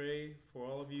 Pray for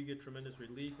all of you, get tremendous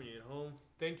relief when you get home.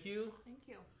 Thank you. Thank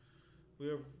you.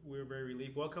 We're very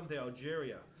relieved. Welcome to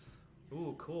Algeria.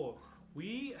 Ooh, cool.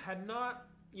 We had not,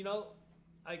 you know,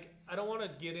 I don't want to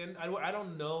get in. I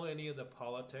don't know any of the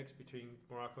politics between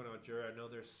Morocco and Algeria. I know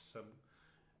there's some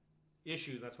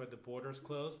issues. That's why the border's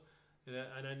closed.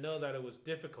 And I know that it was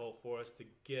difficult for us to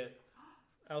get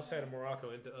outside of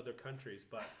Morocco into other countries.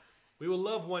 But we would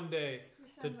love one day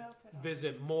to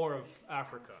visit more of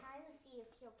Africa. I'm trying to see if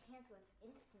your pants was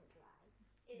instant dry.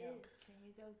 It is. Can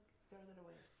you go throw it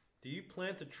away? Do you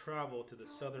plan to travel to the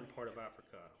southern part of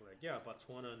Africa? Like, yeah,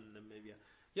 Botswana and Namibia.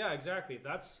 Yeah, exactly.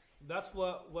 That's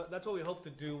what we hope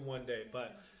to do one day.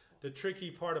 But the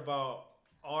tricky part about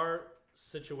our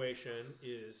situation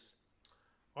is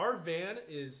our van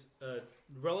is a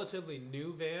relatively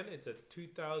new van. It's a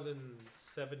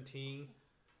 2017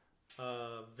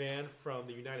 van from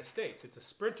the United States. It's a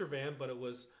Sprinter van, but it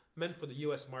was meant for the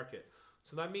U.S. market.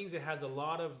 So that means it has a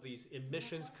lot of these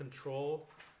emissions control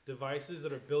devices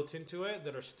that are built into it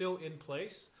that are still in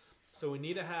place. So we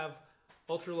need to have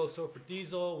ultra low sulfur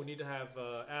diesel. We need to have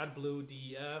AdBlue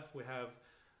DEF. We have,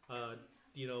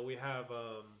 we have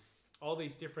all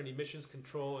these different emissions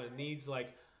control, and needs,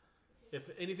 like,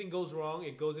 if anything goes wrong,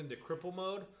 it goes into cripple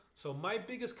mode. So my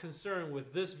biggest concern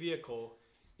with this vehicle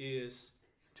is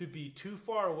to be too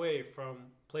far away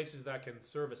from places that can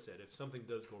service it if something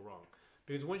does go wrong.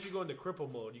 Because once you go into cripple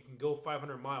mode, you can go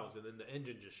 500 miles and then the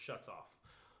engine just shuts off.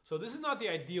 So this is not the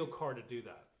ideal car to do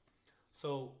that.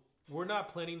 So we're not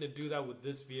planning to do that with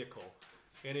this vehicle.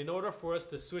 And in order for us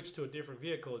to switch to a different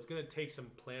vehicle, it's going to take some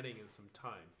planning and some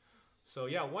time. So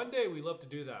yeah, one day we love to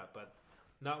do that, but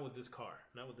not with this car,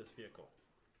 not with this vehicle.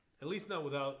 At least not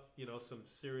without, some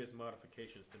serious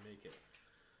modifications to make it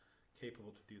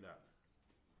capable to do that.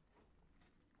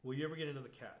 Will you ever get another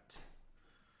cat?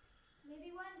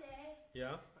 Maybe one day.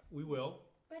 Yeah, we will.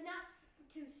 But not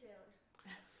too soon.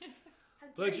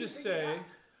 Let's just say.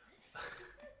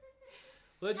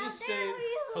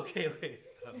 Okay, wait,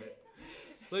 stop it.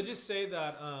 Let's just say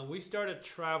that we started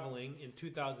traveling in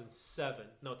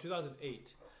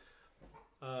 2008,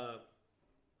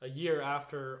 a year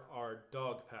after our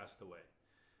dog passed away,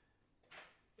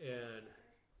 and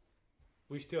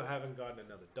we still haven't gotten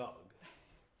another dog.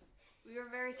 We were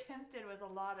very tempted with a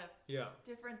lot of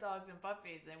different dogs and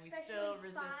puppies, and we still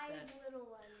resisted. 5 little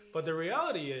ones. But the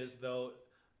reality is, though,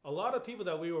 a lot of people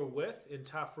that we were with in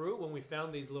Tafru, when we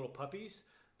found these little puppies,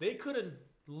 they couldn't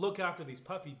look after these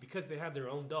puppies because they had their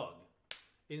own dog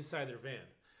inside their van.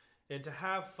 And to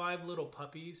have 5 little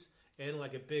puppies and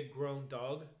like a big grown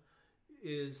dog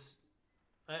is,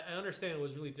 I understand it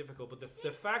was really difficult, but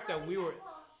the fact that we were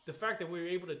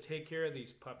able to take care of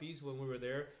these puppies when we were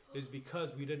there is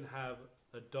because we didn't have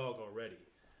a dog already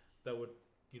that would,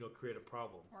 create a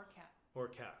problem. Or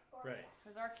cat, right.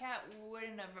 Because our cat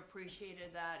wouldn't have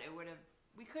appreciated that.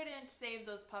 We couldn't save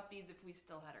those puppies if we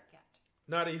still had our cat.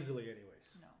 Not easily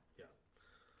anyways. No. Yeah.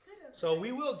 So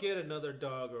we will get another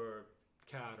dog or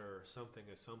cat or something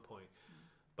at some point. Mm-hmm.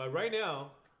 But right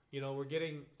now, we're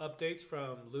getting updates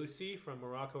from Lucy from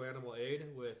Morocco Animal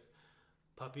Aid with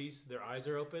puppies. Their eyes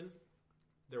are open.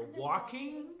 They're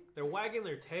walking. They're wagging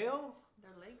their tail.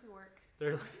 Their legs work.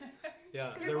 They're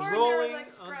they're rolling. They're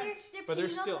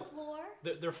still. On the floor.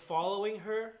 They're following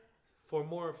her for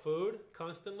more food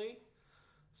constantly.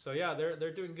 So yeah,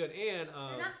 they're doing good, and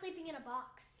they're not sleeping in a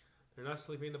box. They're not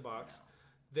sleeping in the box.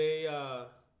 No.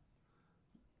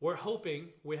 We're hoping,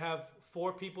 we have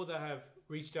 4 people that have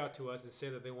reached out to us and say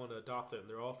that they want to adopt them.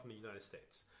 They're all from the United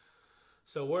States.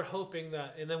 So we're hoping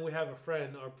that, and then we have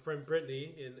our friend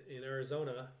Brittany in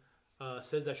Arizona,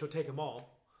 says that she'll take them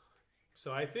all.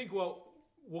 So I think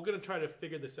we're going to try to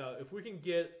figure this out. If we can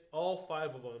get all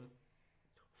 5 of them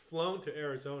flown to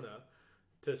Arizona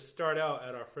to start out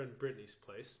at our friend Brittany's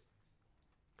place.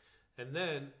 And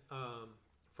then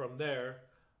from there,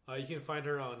 you can find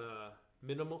her on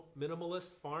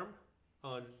Minimalist Farm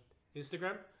on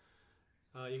Instagram.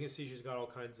 You can see she's got all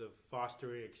kinds of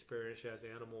fostering experience. She has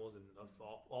animals and of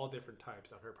all different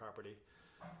types on her property.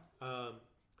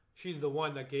 She's the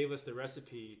one that gave us the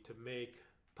recipe to make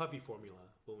puppy formula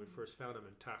when we first found them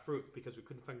in Taproot, because we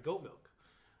couldn't find goat milk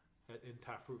in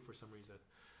Taproot for some reason.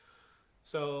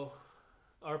 So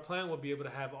our plan would be able to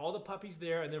have all the puppies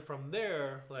there, and then from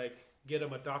there, like, get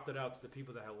them adopted out to the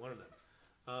people that have wanted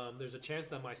them. There's a chance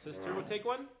that my sister would take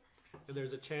one, and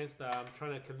there's a chance that I'm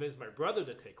trying to convince my brother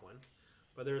to take one.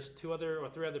 But there's 3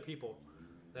 other people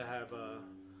that have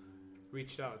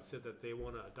reached out and said that they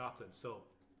want to adopt them. So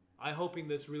I'm hoping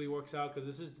this really works out,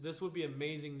 because this would be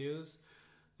amazing news.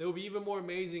 It would be even more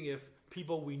amazing if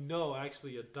people we know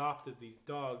actually adopted these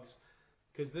dogs,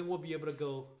 because then we'll be able to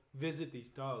go visit these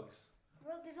dogs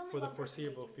for the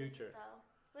foreseeable future.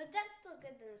 But that's still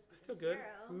good. Still good.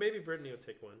 0. Maybe Brittany will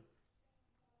take one.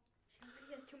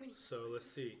 She has too many. So let's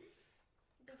see.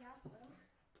 Big house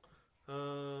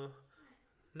though.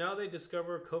 Now they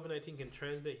discover COVID-19 can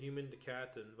transmit human to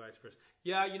cat and vice versa.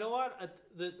 Yeah, you know what?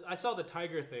 I saw the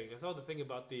tiger thing. I saw the thing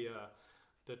about the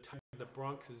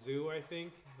Bronx Zoo, I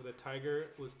think, where the tiger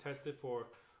was tested for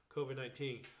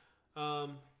COVID-19.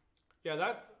 Yeah,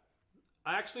 that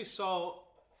I actually saw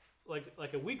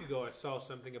like a week ago. I saw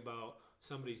something about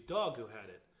somebody's dog who had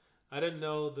it. I didn't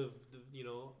know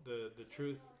the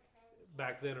truth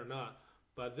back then or not,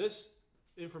 but this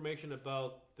information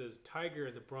about this tiger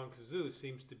in the Bronx Zoo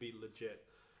seems to be legit.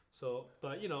 So,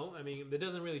 but I mean, it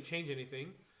doesn't really change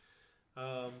anything.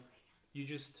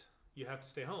 You have to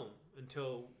stay home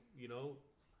until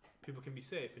people can be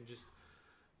safe, and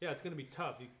it's going to be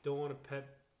tough. You don't want to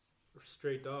pet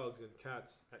stray dogs and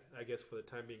cats, I guess, for the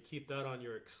time being. Keep that on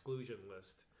your exclusion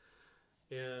list,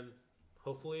 and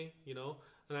hopefully,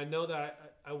 and I know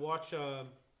that I watch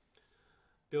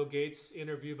Bill Gates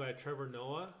interview by Trevor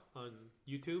Noah on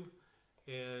YouTube,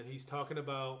 and he's talking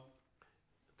about,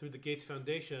 through the Gates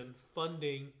Foundation,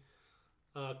 funding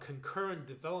concurrent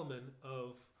development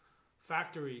of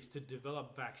factories to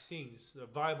develop vaccines,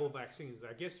 viable vaccines.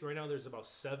 I guess right now there's about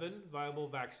 7 viable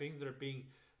vaccines that are being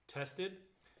tested.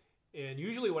 And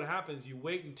usually what happens, you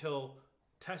wait until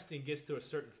testing gets to a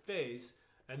certain phase,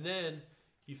 and then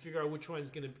you figure out which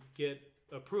one's going to get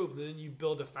approved, and then you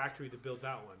build a factory to build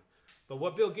that one. But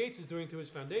what Bill Gates is doing through his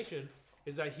foundation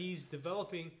is that he's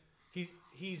developing,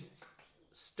 he's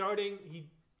starting,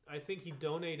 I think he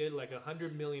donated like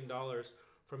 $100 million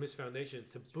from his foundation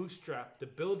to bootstrap the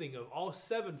building of all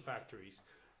 7 factories,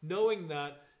 knowing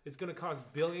that it's going to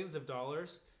cost billions of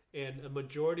dollars, and a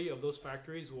majority of those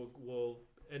factories will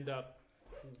end up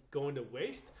going to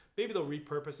waste. Maybe they'll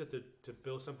repurpose it to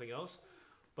build something else.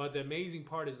 But the amazing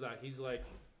part is that he's like,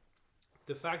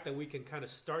 the fact that we can kind of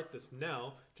start this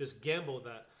now, just gamble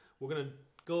that we're going to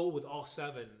go with all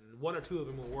 7, and 1 or 2 of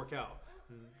them will work out.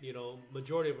 And,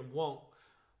 majority of them won't.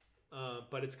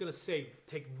 But it's going to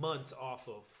take months off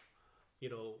of,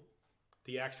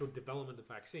 the actual development of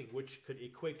the vaccine, which could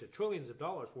equate to trillions of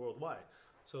dollars worldwide.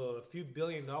 So a few $1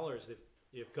 billion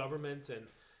if governments and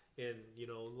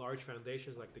large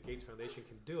foundations like the Gates Foundation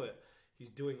can do it, he's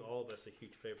doing all of us a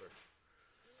huge favor.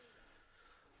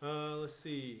 Let's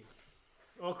see.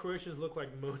 All Croatians look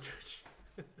like Modric.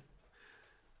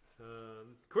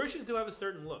 Croatians do have a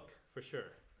certain look, for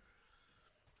sure.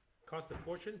 Cost a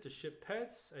fortune to ship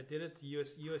pets. I did it to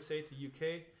USA to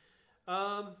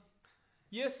UK.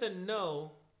 Yes and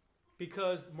no,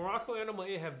 because Morocco Animal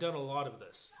Aid have done a lot of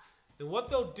this. And what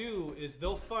they'll do is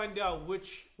they'll find out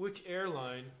which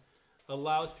airline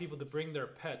allows people to bring their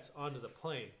pets onto the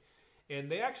plane.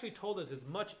 And they actually told us it's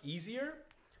much easier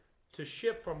to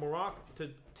ship from Morocco, to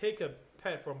take a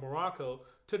pet from Morocco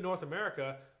to North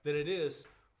America than it is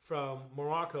from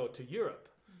Morocco to Europe.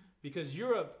 Because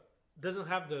Europe doesn't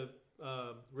have the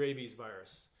rabies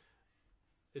virus.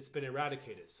 It's been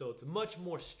eradicated. So it's much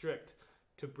more strict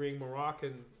to bring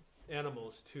Moroccan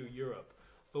animals to Europe.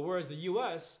 But whereas the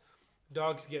US,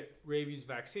 dogs get rabies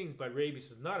vaccines, but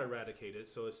rabies is not eradicated,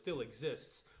 so it still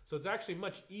exists. So it's actually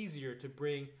much easier to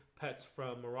bring pets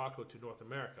from Morocco to North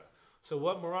America. So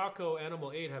what Morocco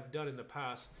Animal Aid have done in the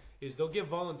past is they'll give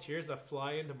volunteers that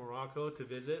fly into Morocco to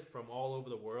visit from all over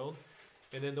the world.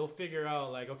 And then they'll figure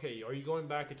out, like, okay, are you going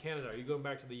back to Canada? Are you going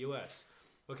back to the U.S.?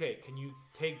 Okay, can you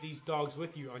take these dogs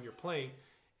with you on your plane?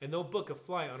 And they'll book a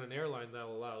flight on an airline that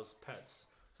allows pets.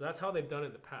 So that's how they've done it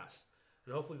in the past.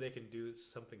 And hopefully they can do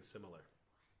something similar.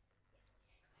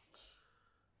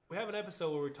 We have an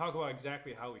episode where we talk about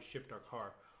exactly how we shipped our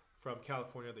car from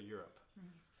California to Europe.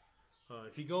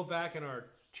 If you go back in our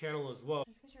channel as well.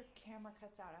 It's because your camera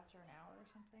cuts out after an hour or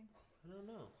something. I don't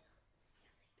know.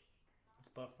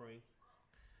 It's buffering.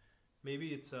 Maybe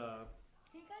it's Can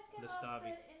you guys get off the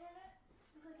internet?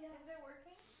 Is it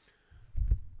working?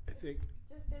 I think.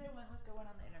 Just did it when go on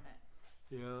the internet.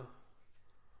 Yeah.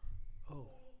 Oh.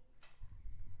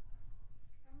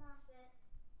 I'm off it.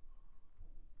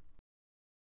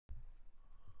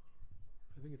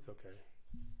 I think it's okay.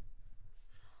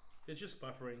 It's just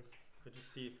buffering. Let's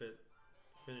just see if it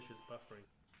finishes buffering.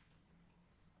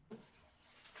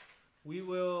 We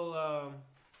will,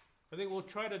 I think we'll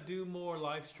try to do more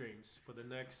live streams for the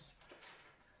next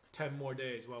 10 more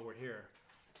days while we're here.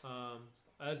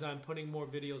 As I'm putting more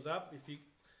videos up, if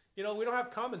you know, we don't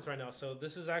have comments right now, so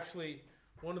this is actually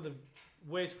one of the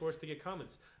ways for us to get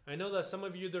comments. I know that some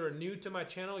of you that are new to my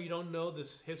channel, you don't know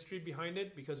this history behind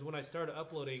it, because when I started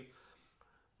uploading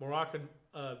Moroccan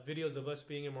videos of us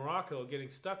being in Morocco,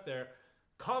 getting stuck there,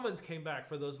 comments came back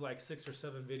for those like 6 or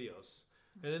 7 videos.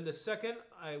 And then the second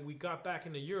we got back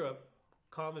into Europe,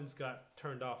 comments got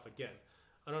turned off again.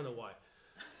 I don't know why.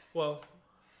 Well,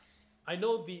 I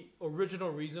know the original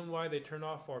reason why they turned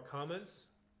off our comments,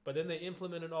 but then they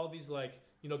implemented all these, like,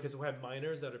 you know, because we have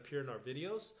minors that appear in our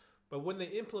videos. But when they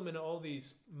implemented all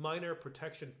these minor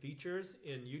protection features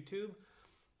in YouTube,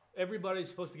 everybody's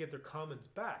supposed to get their comments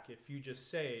back if you just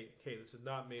say, okay, this is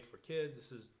not made for kids,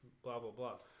 this is blah, blah,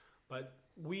 blah. But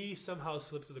we somehow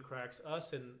slipped through the cracks.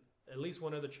 Us and at least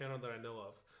one other channel that I know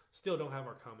of still don't have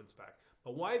our comments back.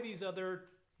 But why these other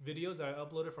videos that I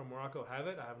uploaded from Morocco have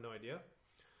it, I have no idea.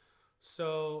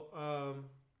 So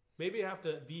maybe I have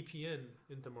to VPN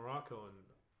into Morocco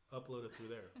and upload it through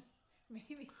there.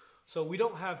 Maybe. So we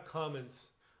don't have comments.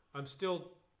 I'm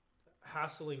still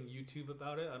hassling YouTube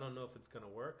about it. I don't know if it's going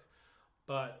to work.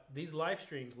 But these live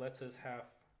streams lets us have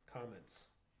comments.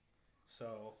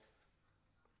 So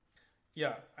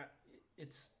yeah,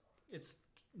 it's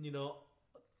you know,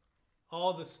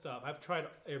 all this stuff. I've tried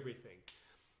everything.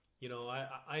 You know,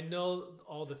 I know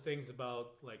all the things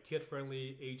about like kid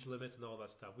friendly, age limits and all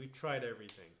that stuff. We've tried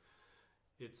everything.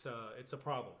 It's a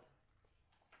problem.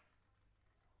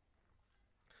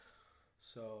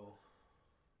 So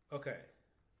okay.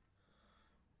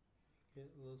 Get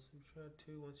a little shot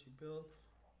too once you build.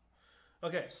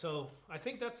 Okay, so I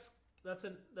think that's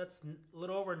a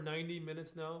little over 90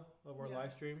 minutes now of our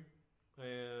live stream,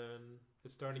 and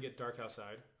it's starting to get dark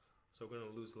outside, so we're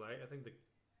gonna lose light. I think the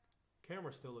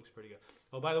camera still looks pretty good.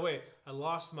 Oh, by the way, I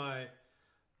lost my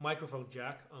microphone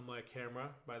jack on my camera,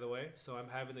 by the way, so I'm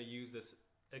having to use this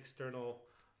external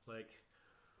like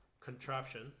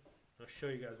contraption. I'll show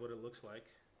you guys what it looks like.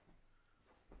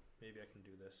 Maybe I can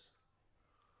do this.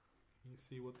 Can you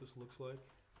see what this looks like?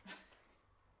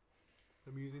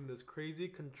 I'm using this crazy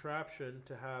contraption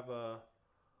to have a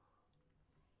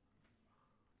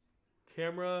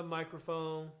camera,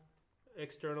 microphone,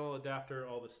 external adapter,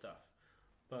 all this stuff.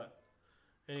 But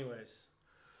anyways,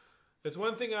 it's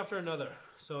one thing after another.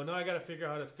 So now I got to figure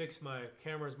out how to fix my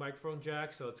camera's microphone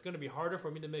jack. So it's going to be harder for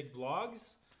me to make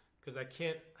vlogs because I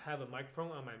can't have a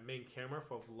microphone on my main camera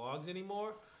for vlogs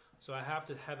anymore. So I have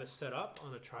to have it set up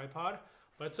on a tripod.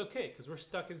 But it's okay because we're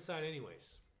stuck inside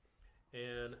anyways.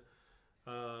 And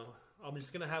I'm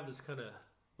just going to have this kind of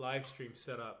live stream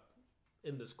set up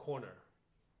in this corner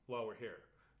while we're here.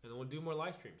 And then we'll do more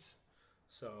live streams.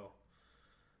 So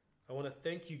I want to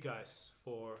thank you guys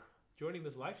for joining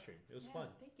this live stream. It was fun.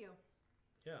 Thank you.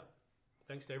 Yeah.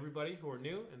 Thanks to everybody who are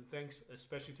new. And thanks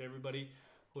especially to everybody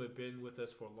who have been with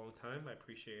us for a long time. I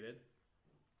appreciate it.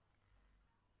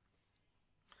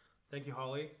 Thank you,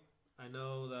 Holly. I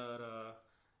know that,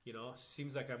 you know,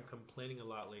 seems like I'm complaining a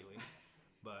lot lately.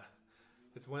 But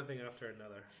it's one thing after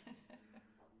another.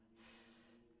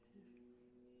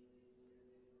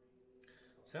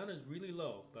 Sound is really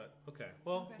low, but okay.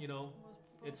 Well, you know,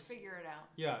 we'll figure it out.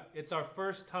 Yeah, it's our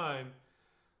first time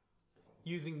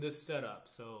using this setup.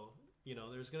 So, you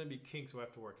know, there's going to be kinks we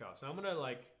have to work out. So I'm going to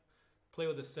like play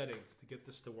with the settings to get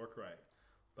this to work right.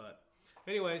 But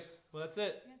anyways, well, that's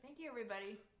it. Yeah, thank you,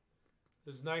 everybody. It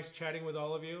was nice chatting with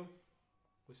all of you.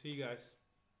 We'll see you guys.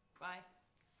 Bye.